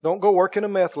 Don't go work in a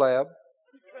meth lab.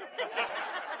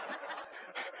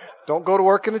 Don't go to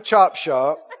work in a chop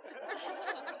shop.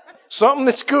 Something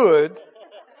that's good.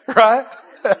 Right?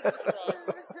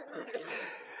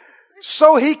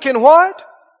 So he can what?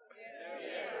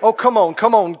 Oh, come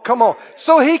on.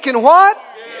 So he can what?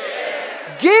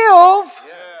 Give?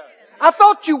 I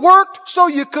thought you worked so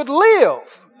you could live.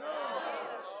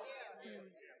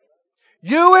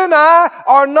 You and I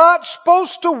are not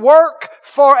supposed to work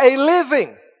for a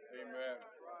living.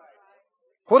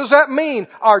 What does that mean?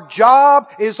 Our job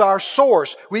is our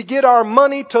source. We get our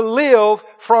money to live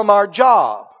from our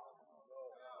job.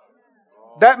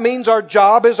 That means our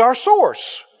job is our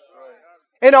source.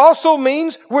 It also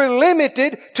means we're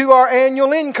limited to our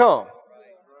annual income.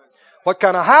 What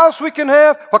kind of house we can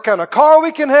have, what kind of car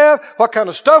we can have, what kind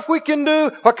of stuff we can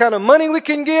do, what kind of money we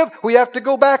can give. We have to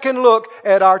go back and look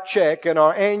at our check and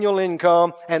our annual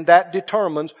income, and that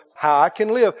determines how I can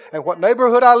live and what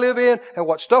neighborhood I live in and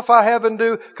what stuff I have and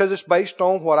do, because it's based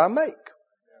on what I make.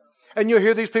 And you'll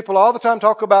hear these people all the time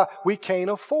talk about, we can't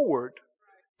afford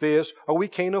this or we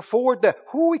can't afford that.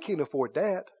 Who we can't afford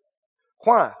that?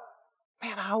 Why?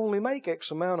 Man, I only make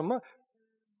X amount of money.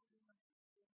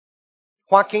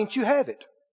 Why can't you have it?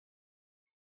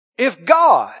 If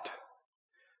God,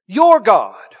 your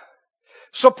God,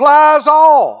 supplies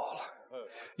all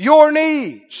your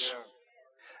needs,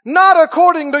 not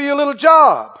according to your little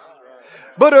job,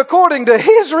 but according to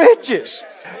His riches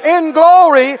in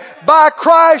glory by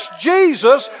Christ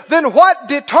Jesus, then what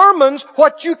determines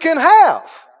what you can have?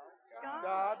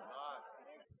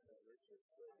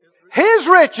 His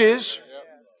riches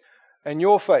and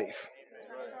your faith.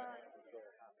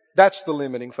 That's the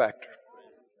limiting factor.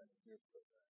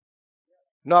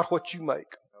 Not what you make.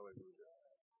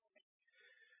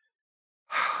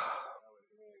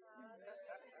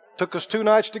 Took us 2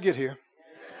 nights to get here.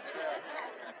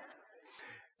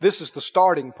 This is the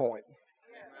starting point.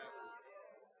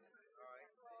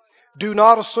 Do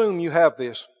not assume you have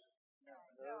this.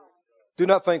 Do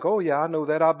not think, oh yeah, I know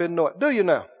that. I've been knowing it. Do you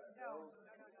now?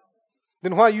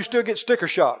 Then why you still get sticker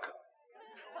shock?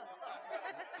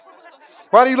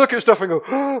 Why do you look at stuff and go,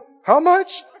 oh, how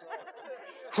much?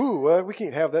 Whew, we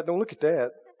can't have that. Don't look at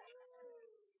that.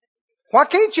 Why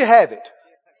can't you have it?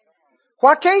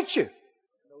 Why can't you?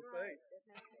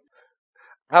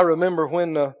 I remember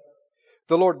when the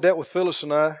Lord dealt with Phyllis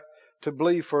and I to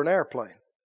believe for an airplane.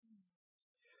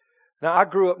 Now, I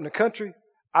grew up in the country.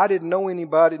 I didn't know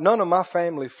anybody. None of my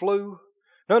family flew.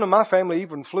 None of my family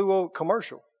even flew a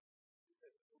commercial.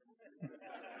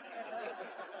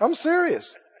 I'm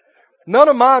serious. None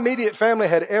of my immediate family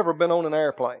had ever been on an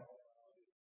airplane.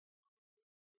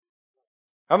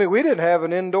 I mean, we didn't have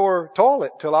an indoor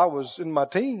toilet till I was in my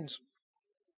teens.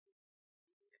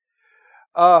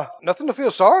 Nothing to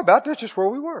feel sorry about. That's just where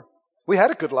we were. We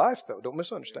had a good life, though. Don't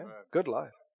misunderstand. Good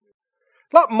life.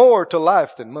 A lot more to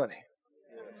life than money.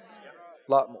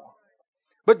 A lot more.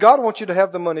 But God wants you to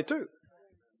have the money too.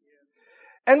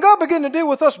 And God began to deal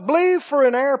with us, believe for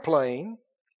an airplane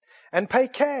and pay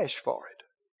cash for it.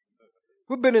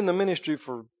 We've been in the ministry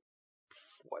for,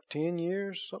 10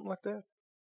 years? Something like that.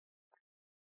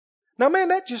 Now, man,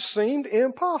 that just seemed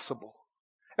impossible.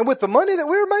 And with the money that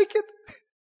we were making,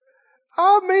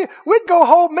 I mean, we'd go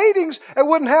hold meetings and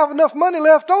wouldn't have enough money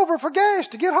left over for gas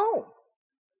to get home.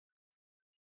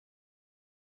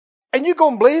 And you're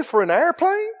going to believe for an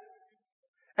airplane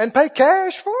and pay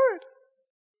cash for it?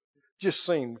 Just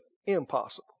seemed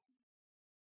impossible.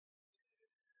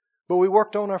 But we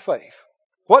worked on our faith.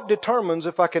 What determines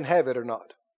if I can have it or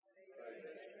not?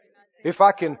 If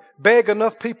I can beg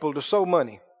enough people to sow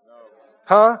money?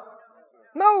 Huh?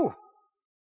 No.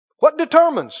 What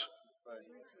determines?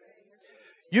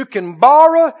 You can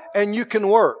borrow and you can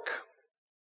work.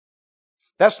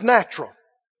 That's natural.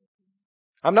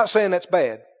 I'm not saying that's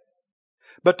bad.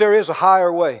 But there is a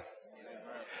higher way.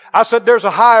 I said there's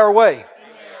a higher way.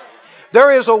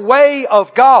 There is a way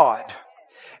of God.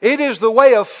 It is the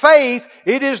way of faith.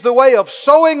 It is the way of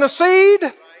sowing a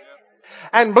seed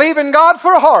and believing God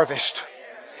for a harvest.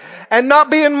 And not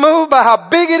being moved by how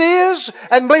big it is,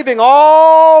 and believing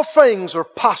all things are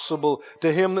possible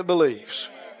to him that believes.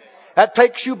 That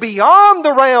takes you beyond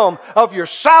the realm of your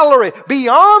salary,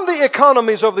 beyond the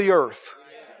economies of the earth.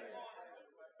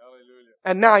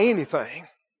 And now anything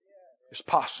is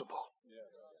possible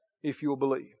if you'll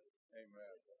believe.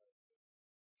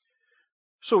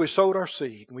 So we sowed our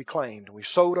seed and we claimed, and we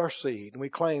sowed our seed and we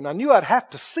claimed. I knew I'd have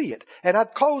to see it, and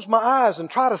I'd close my eyes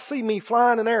and try to see me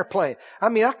flying an airplane. I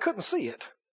mean, I couldn't see it.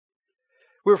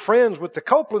 We were friends with the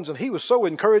Copelands, and he was so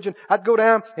encouraging. I'd go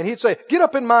down and he'd say, get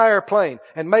up in my airplane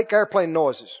and make airplane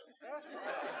noises.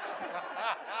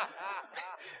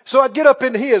 So I'd get up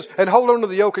into his and hold on to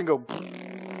the yoke and go,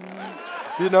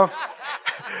 you know.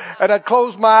 And I'd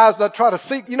close my eyes and I'd try to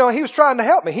see. You know, he was trying to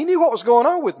help me. He knew what was going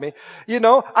on with me. You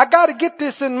know, I got to get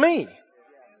this in me.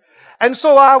 And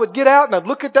so I would get out and I'd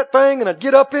look at that thing and I'd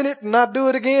get up in it and I'd do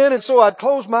it again. And so I'd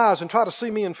close my eyes and try to see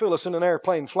me and Phyllis in an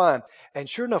airplane flying. And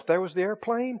sure enough, there was the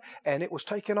airplane and it was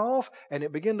taking off and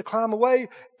it began to climb away.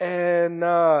 And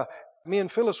me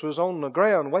and Phyllis was on the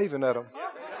ground waving at them.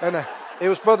 And it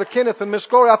was Brother Kenneth and Miss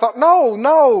Gloria. I thought, no,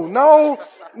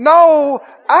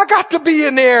 I got to be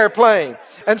in the airplane.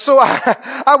 And so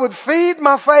I would feed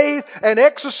my faith and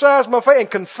exercise my faith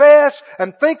and confess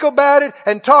and think about it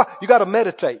and talk. You got to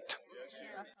meditate.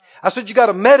 I said, you got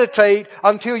to meditate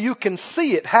until you can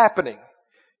see it happening.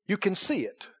 You can see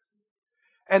it.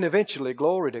 And eventually,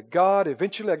 glory to God,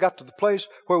 eventually I got to the place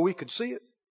where we could see it.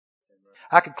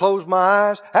 I could close my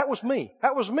eyes. That was me.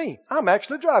 That was me. I'm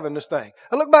actually driving this thing.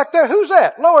 I look back there. Who's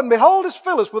that? Lo and behold, it's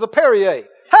Phyllis with a Perrier.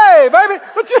 Hey, baby.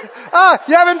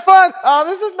 You having fun? Oh,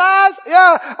 this is nice.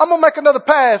 Yeah, I'm going to make another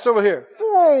pass over here.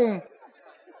 Boom.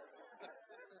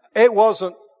 It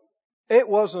wasn't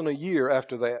a year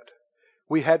after that.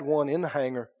 We had one in the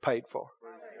hangar paid for.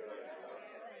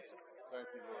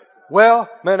 Well,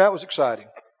 man, that was exciting.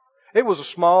 It was a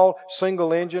small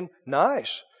single engine.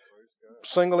 Nice.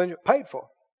 Single engine paid for.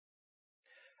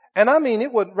 And I mean,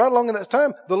 it wasn't right along in that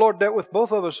time, the Lord dealt with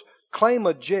both of us. Claim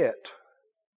a jet.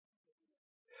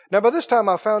 Now, by this time,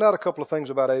 I found out a couple of things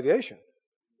about aviation.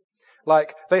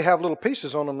 Like, they have little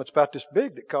pieces on them that's about this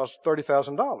big that cost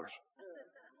 $30,000.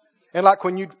 And like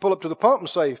when you pull up to the pump and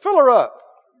say, fill her up.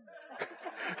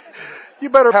 You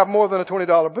better have more than a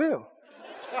 $20 bill.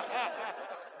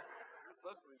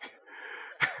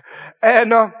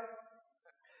 And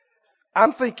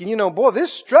I'm thinking, boy,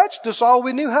 this stretched us all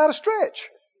we knew how to stretch.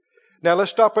 Now,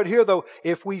 let's stop right here, though.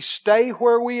 If we stay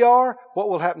where we are, what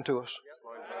will happen to us?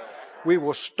 We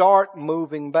will start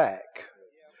moving back.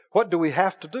 What do we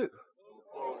have to do?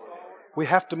 We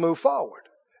have to move forward.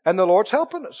 And the Lord's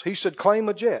helping us. He said, claim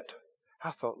a jet. I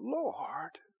thought,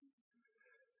 Lord,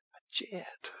 a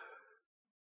jet.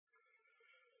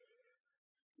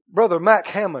 Brother Mac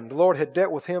Hammond, the Lord had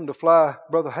dealt with him to fly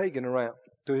Brother Hagin around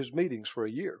to his meetings for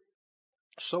a year.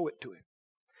 Sow it to him.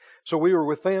 So we were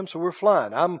with them, so we're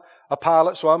flying. I'm a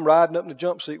pilot, so I'm riding up in the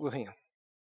jump seat with him.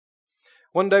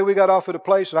 One day we got off at a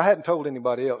place, and I hadn't told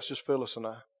anybody else, just Phyllis and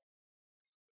I.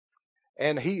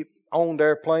 And he owned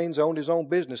airplanes, owned his own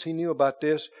business. He knew about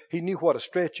this. He knew what a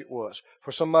stretch it was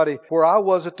for somebody where I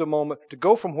was at the moment to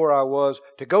go from where I was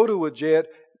to go to a jet.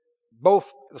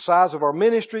 Both the size of our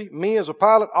ministry, me as a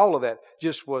pilot, all of that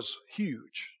just was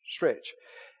huge stretch.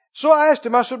 So I asked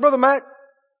him, I said, Brother Mac,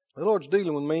 the Lord's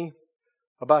dealing with me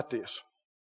about this.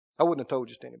 I wouldn't have told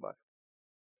just anybody.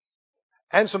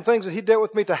 And some things that he dealt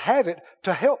with me to have it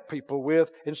to help people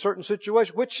with in certain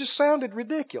situations, which just sounded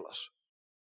ridiculous.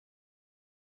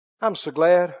 I'm so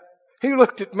glad. He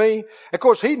looked at me. Of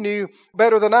course, he knew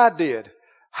better than I did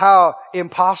how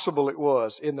impossible it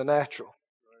was in the natural.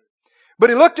 But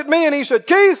he looked at me and he said,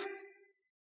 Keith,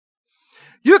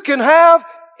 you can have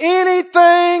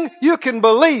anything you can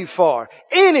believe for.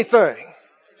 Anything.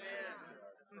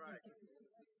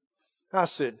 I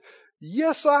said,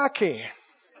 yes, I can.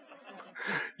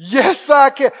 Yes,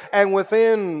 I can. And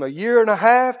within a year and a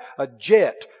half, a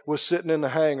jet was sitting in the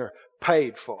hangar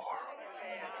paid for.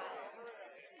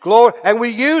 Glory. And we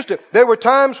used it. There were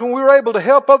times when we were able to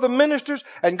help other ministers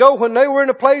and go when they were in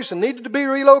a place and needed to be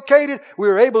relocated. We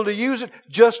were able to use it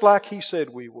just like He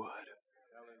said we would.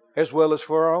 As well as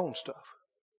for our own stuff.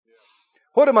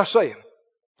 What am I saying?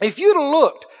 If you'd have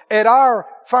looked at our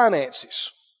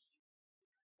finances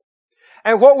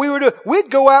and what we were doing, we'd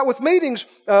go out with meetings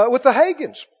with the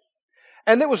Hagins.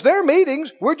 And it was their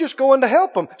meetings. We're just going to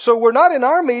help them. So we're not in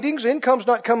our meetings. Income's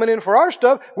not coming in for our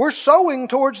stuff. We're sowing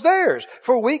towards theirs.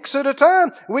 For weeks at a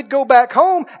time, we'd go back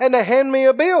home and they hand me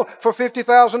a bill for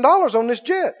 $50,000 on this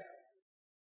jet.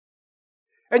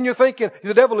 And you're thinking,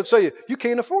 the devil would say, you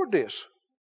can't afford this.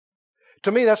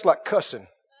 To me, that's like cussing.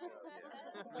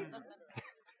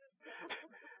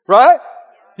 Right?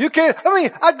 You can't.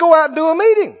 I'd go out and do a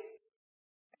meeting.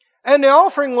 And the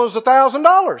offering was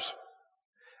 $1,000.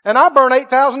 And I burn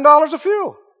 $8,000 of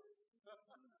fuel.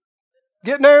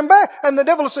 Getting there and back. And the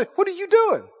devil will say, what are you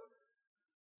doing?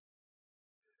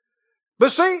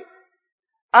 But see,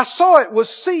 I saw it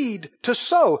was seed to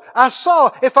sow. I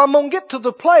saw if I'm going to get to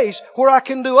the place where I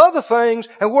can do other things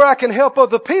and where I can help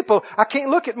other people, I can't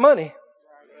look at money.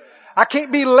 I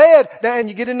can't be led. Now, and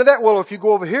you get into that, well, if you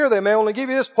go over here, they may only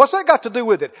give you this. What's that got to do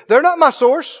with it? They're not my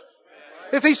source.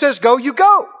 If He says go, you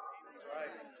go.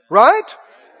 Right?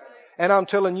 And I'm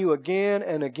telling you again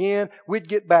and again, we'd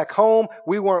get back home.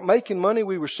 We weren't making money.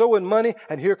 We were sowing money.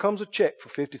 And here comes a check for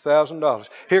 $50,000.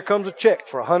 Here comes a check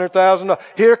for $100,000.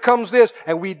 Here comes this.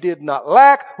 And we did not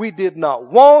lack. We did not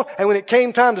want. And when it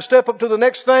came time to step up to the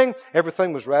next thing,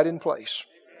 everything was right in place.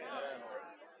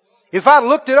 If I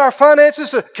looked at our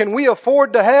finances, can we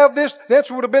afford to have this? The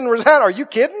answer would have been, are you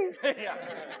kidding?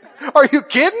 Are you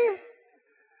kidding?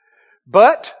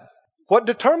 But what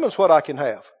determines what I can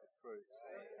have?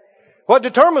 What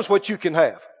determines what you can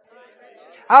have?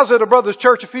 I was at a brother's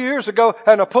church a few years ago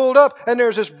and I pulled up and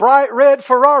there's this bright red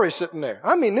Ferrari sitting there.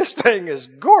 This thing is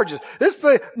gorgeous. It's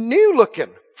the new looking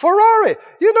Ferrari.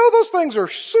 You know, those things are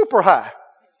super high.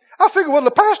 I figured, well,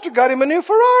 the pastor got him a new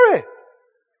Ferrari.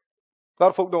 A lot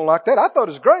of folk don't like that. I thought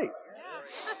it was great.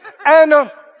 And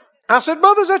I said,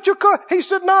 brother, is that your car? He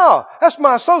said, no, that's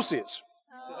my associate's.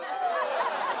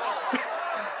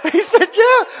 He said,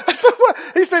 yeah. I said, what?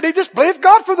 He said, he just believed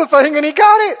God for the thing and he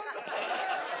got it.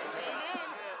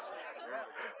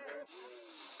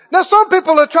 Now some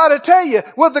people will try to tell you,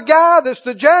 well, the guy that's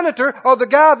the janitor or the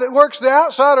guy that works the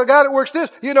outside or the guy that works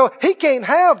this, he can't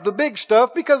have the big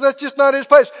stuff because that's just not his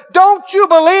place. Don't you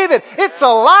believe it? It's a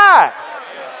lie.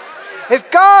 If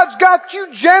God's got you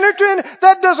janitoring,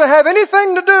 that doesn't have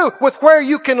anything to do with where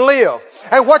you can live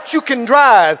and what you can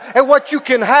drive and what you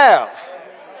can have.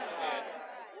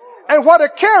 And what a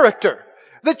character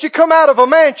that you come out of a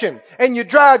mansion and you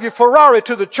drive your Ferrari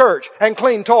to the church and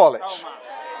clean toilets.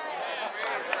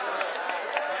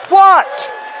 What?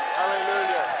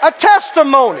 Hallelujah. A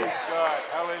testimony.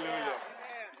 Hallelujah.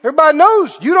 Everybody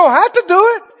knows you don't have to do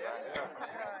it.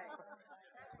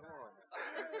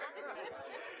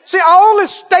 See, all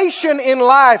this station in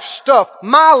life stuff,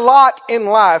 my lot in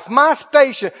life, my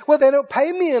station, well, they don't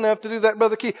pay me enough to do that,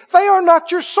 Brother Keith. They are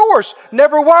not your source.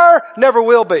 Never were, never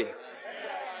will be.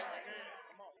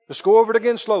 Let's go over it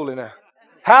again slowly now.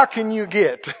 How can you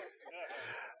get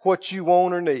what you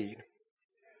want or need?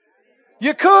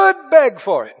 You could beg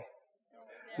for it.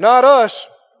 Not us.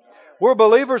 We're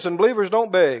believers and believers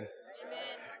don't beg.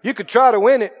 You could try to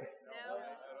win it.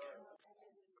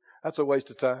 That's a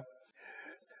waste of time.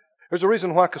 There's a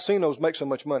reason why casinos make so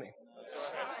much money.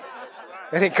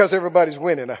 It ain't because everybody's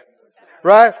winning.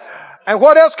 Right? And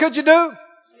what else could you do?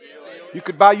 You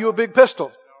could buy you a big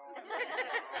pistol.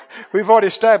 We've already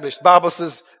established. The Bible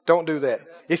says don't do that.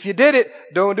 If you did it,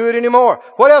 don't do it anymore.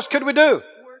 What else could we do?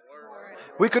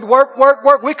 We could work.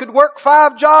 We could work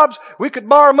 5 jobs. We could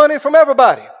borrow money from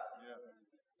everybody.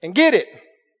 And get it.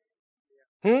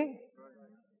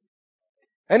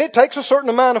 And it takes a certain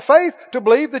amount of faith to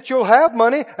believe that you'll have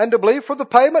money and to believe for the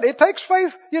payment. It takes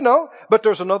faith, But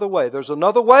there's another way. There's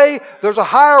another way. There's a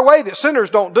higher way that sinners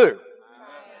don't do.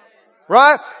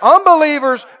 Right?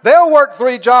 Unbelievers, they'll work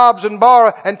 3 jobs and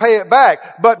borrow and pay it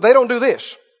back. But they don't do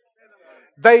this.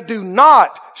 They do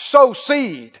not sow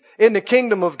seed in the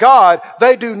kingdom of God.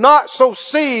 They do not sow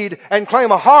seed and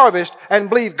claim a harvest and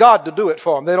believe God to do it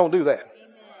for them. They don't do that.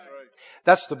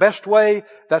 That's the best way.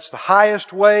 That's the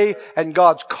highest way. And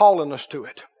God's calling us to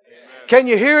it. Can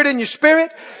you hear it in your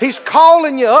spirit? He's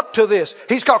calling you up to this.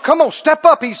 He's called, come on, step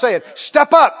up, he's saying.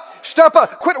 Step up. Step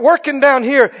up. Quit working down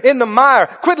here in the mire.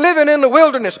 Quit living in the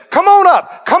wilderness. Come on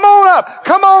up. Come on up.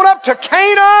 Come on up to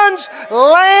Canaan's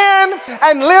land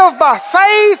and live by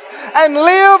faith and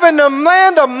live in the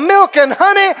land of milk and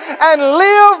honey and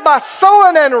live by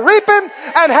sowing and reaping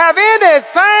and have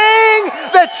anything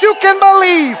that you can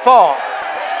believe for.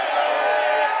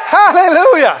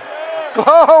 Hallelujah.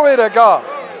 Glory to God.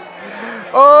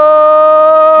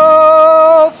 Oh,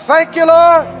 thank you,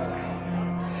 Lord.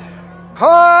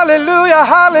 Hallelujah,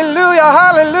 hallelujah,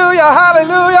 hallelujah,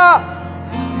 hallelujah.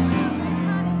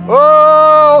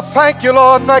 Oh, thank you,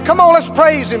 Lord. Come on, let's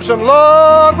praise Him some.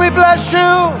 Lord, we bless you.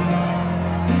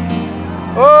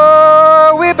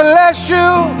 Oh, we bless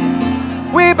you.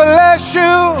 We bless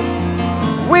you.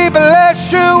 We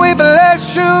bless you. We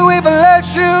bless you. We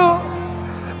bless you.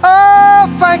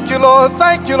 Oh, thank you, Lord.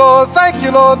 Thank you, Lord. Thank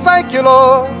you, Lord. Thank you,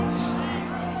 Lord.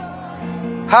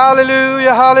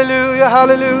 Hallelujah, hallelujah,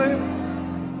 hallelujah.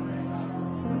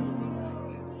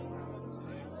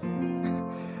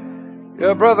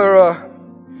 Yeah, Brother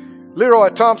Leroy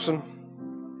Thompson,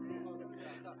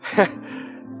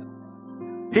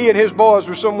 he and his boys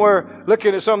were somewhere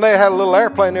looking at something. They had a little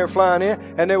airplane they were flying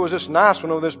in, and there was this nice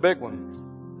one over this big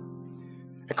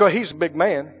one. Because he's a big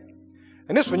man.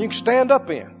 And this one you can stand up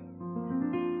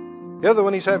in. The other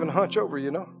one he's having a hunch over,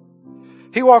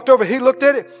 He walked over, he looked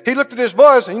at it, he looked at his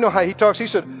boys, and you know how he talks. He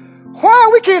said, why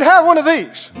we can't have one of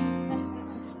these?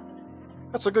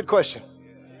 That's a good question.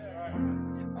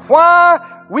 Why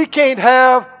we can't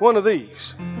have one of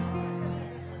these?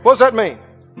 What does that mean?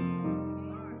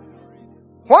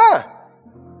 Why?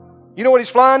 You know what he's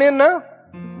flying in now?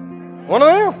 One of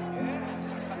them.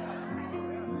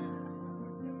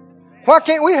 Why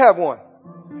can't we have one?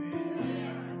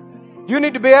 You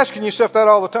need to be asking yourself that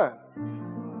all the time.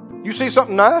 You see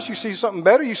something nice, you see something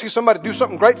better, you see somebody do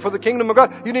something great for the kingdom of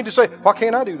God, you need to say, why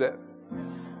can't I do that?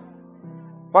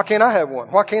 Why can't I have one?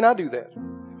 Why can't I do that?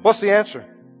 What's the answer?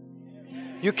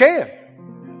 You can.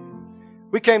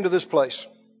 We came to this place.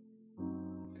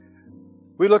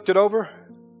 We looked it over.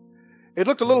 It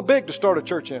looked a little big to start a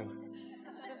church in.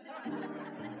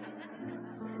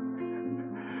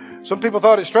 Some people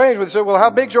thought it strange when they said, well, how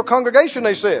big's your congregation?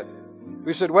 They said.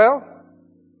 We said, well,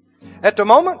 at the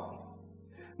moment,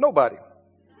 nobody.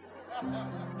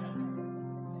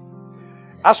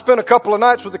 I spent a couple of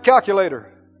nights with a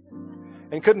calculator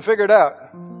and couldn't figure it out.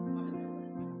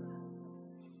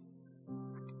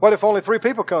 What if only 3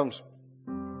 people comes?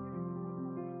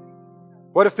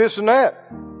 What if this and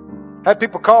that? Had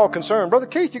people call concerned. Brother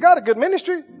Keith, you got a good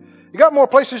ministry. You got more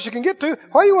places you can get to.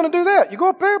 Why you want to do that? You go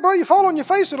up there, bro, you fall on your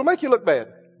face, it'll make you look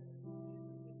bad.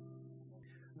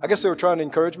 I guess they were trying to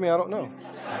encourage me. I don't know.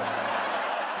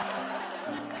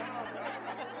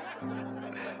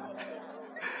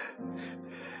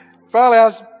 Finally,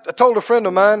 I told a friend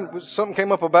of mine, something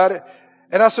came up about it.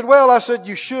 And I said,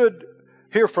 you should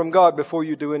hear from God before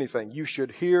you do anything. You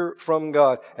should hear from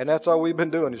God. And that's all we've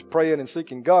been doing is praying and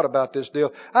seeking God about this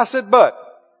deal. I said, but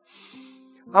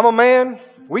I'm a man.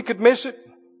 We could miss it.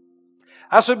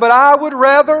 I said, but I would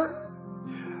rather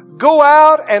go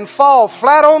out and fall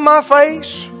flat on my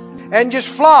face and just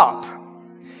flop,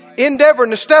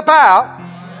 endeavoring to step out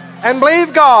and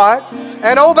believe God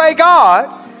and obey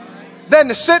God, than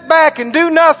to sit back and do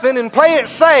nothing and play it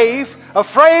safe,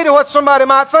 afraid of what somebody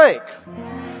might think.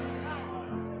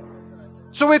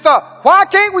 So we thought, why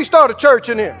can't we start a church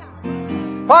in here?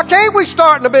 Why can't we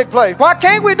start in a big place? Why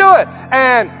can't we do it?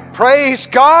 And praise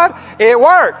God, it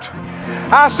worked.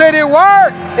 I said it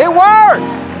worked. It worked.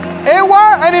 It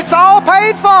worked. And it's all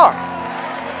paid for.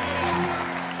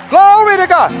 Glory to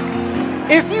God.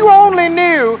 If you only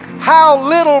knew how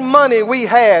little money we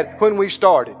had when we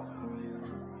started.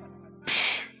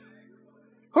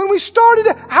 When we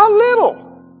started, how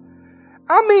little.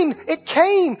 I mean, it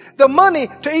came, the money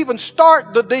to even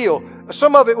start the deal.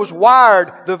 Some of it was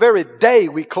wired the very day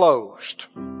we closed.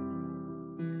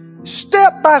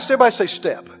 Step by step. Everybody say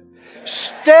step.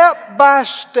 Step by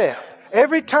step.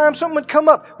 Every time something would come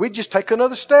up, we'd just take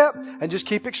another step and just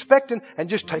keep expecting and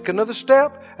just take another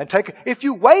step and take. If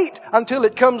you wait until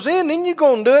it comes in, then you're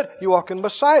going to do it. You're walking by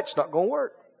sight. It's not going to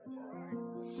work.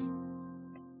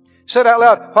 Say it out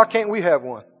loud. Why can't we have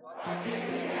one?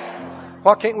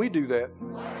 Why can't we do that?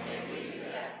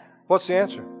 What's the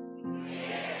answer?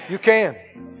 You can.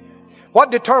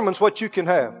 What determines what you can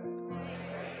have?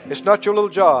 It's not your little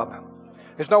job.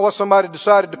 It's not what somebody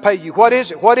decided to pay you. What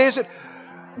is it? What is it?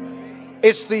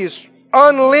 It's these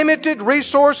unlimited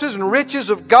resources and riches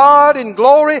of God in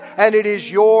glory, and it is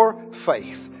your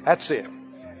faith. That's it.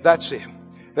 That's it.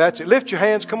 That's it. Lift your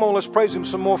hands. Come on, let's praise Him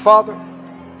some more. Father,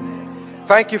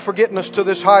 thank you for getting us to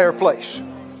this higher place.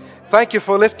 Thank you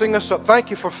for lifting us up. Thank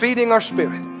you for feeding our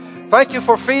spirit. Thank you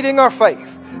for feeding our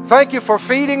faith. Thank you for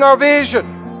feeding our vision.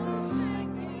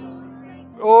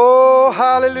 Oh,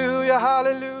 hallelujah,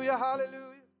 hallelujah, hallelujah.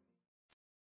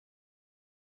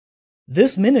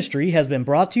 This ministry has been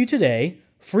brought to you today,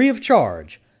 free of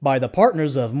charge, by the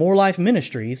partners of More Life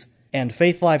Ministries and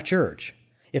Faith Life Church.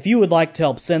 If you would like to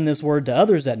help send this word to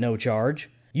others at no charge,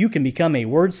 you can become a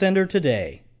word sender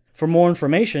today. For more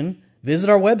information, visit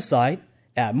our website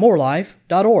at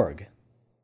morelife.org.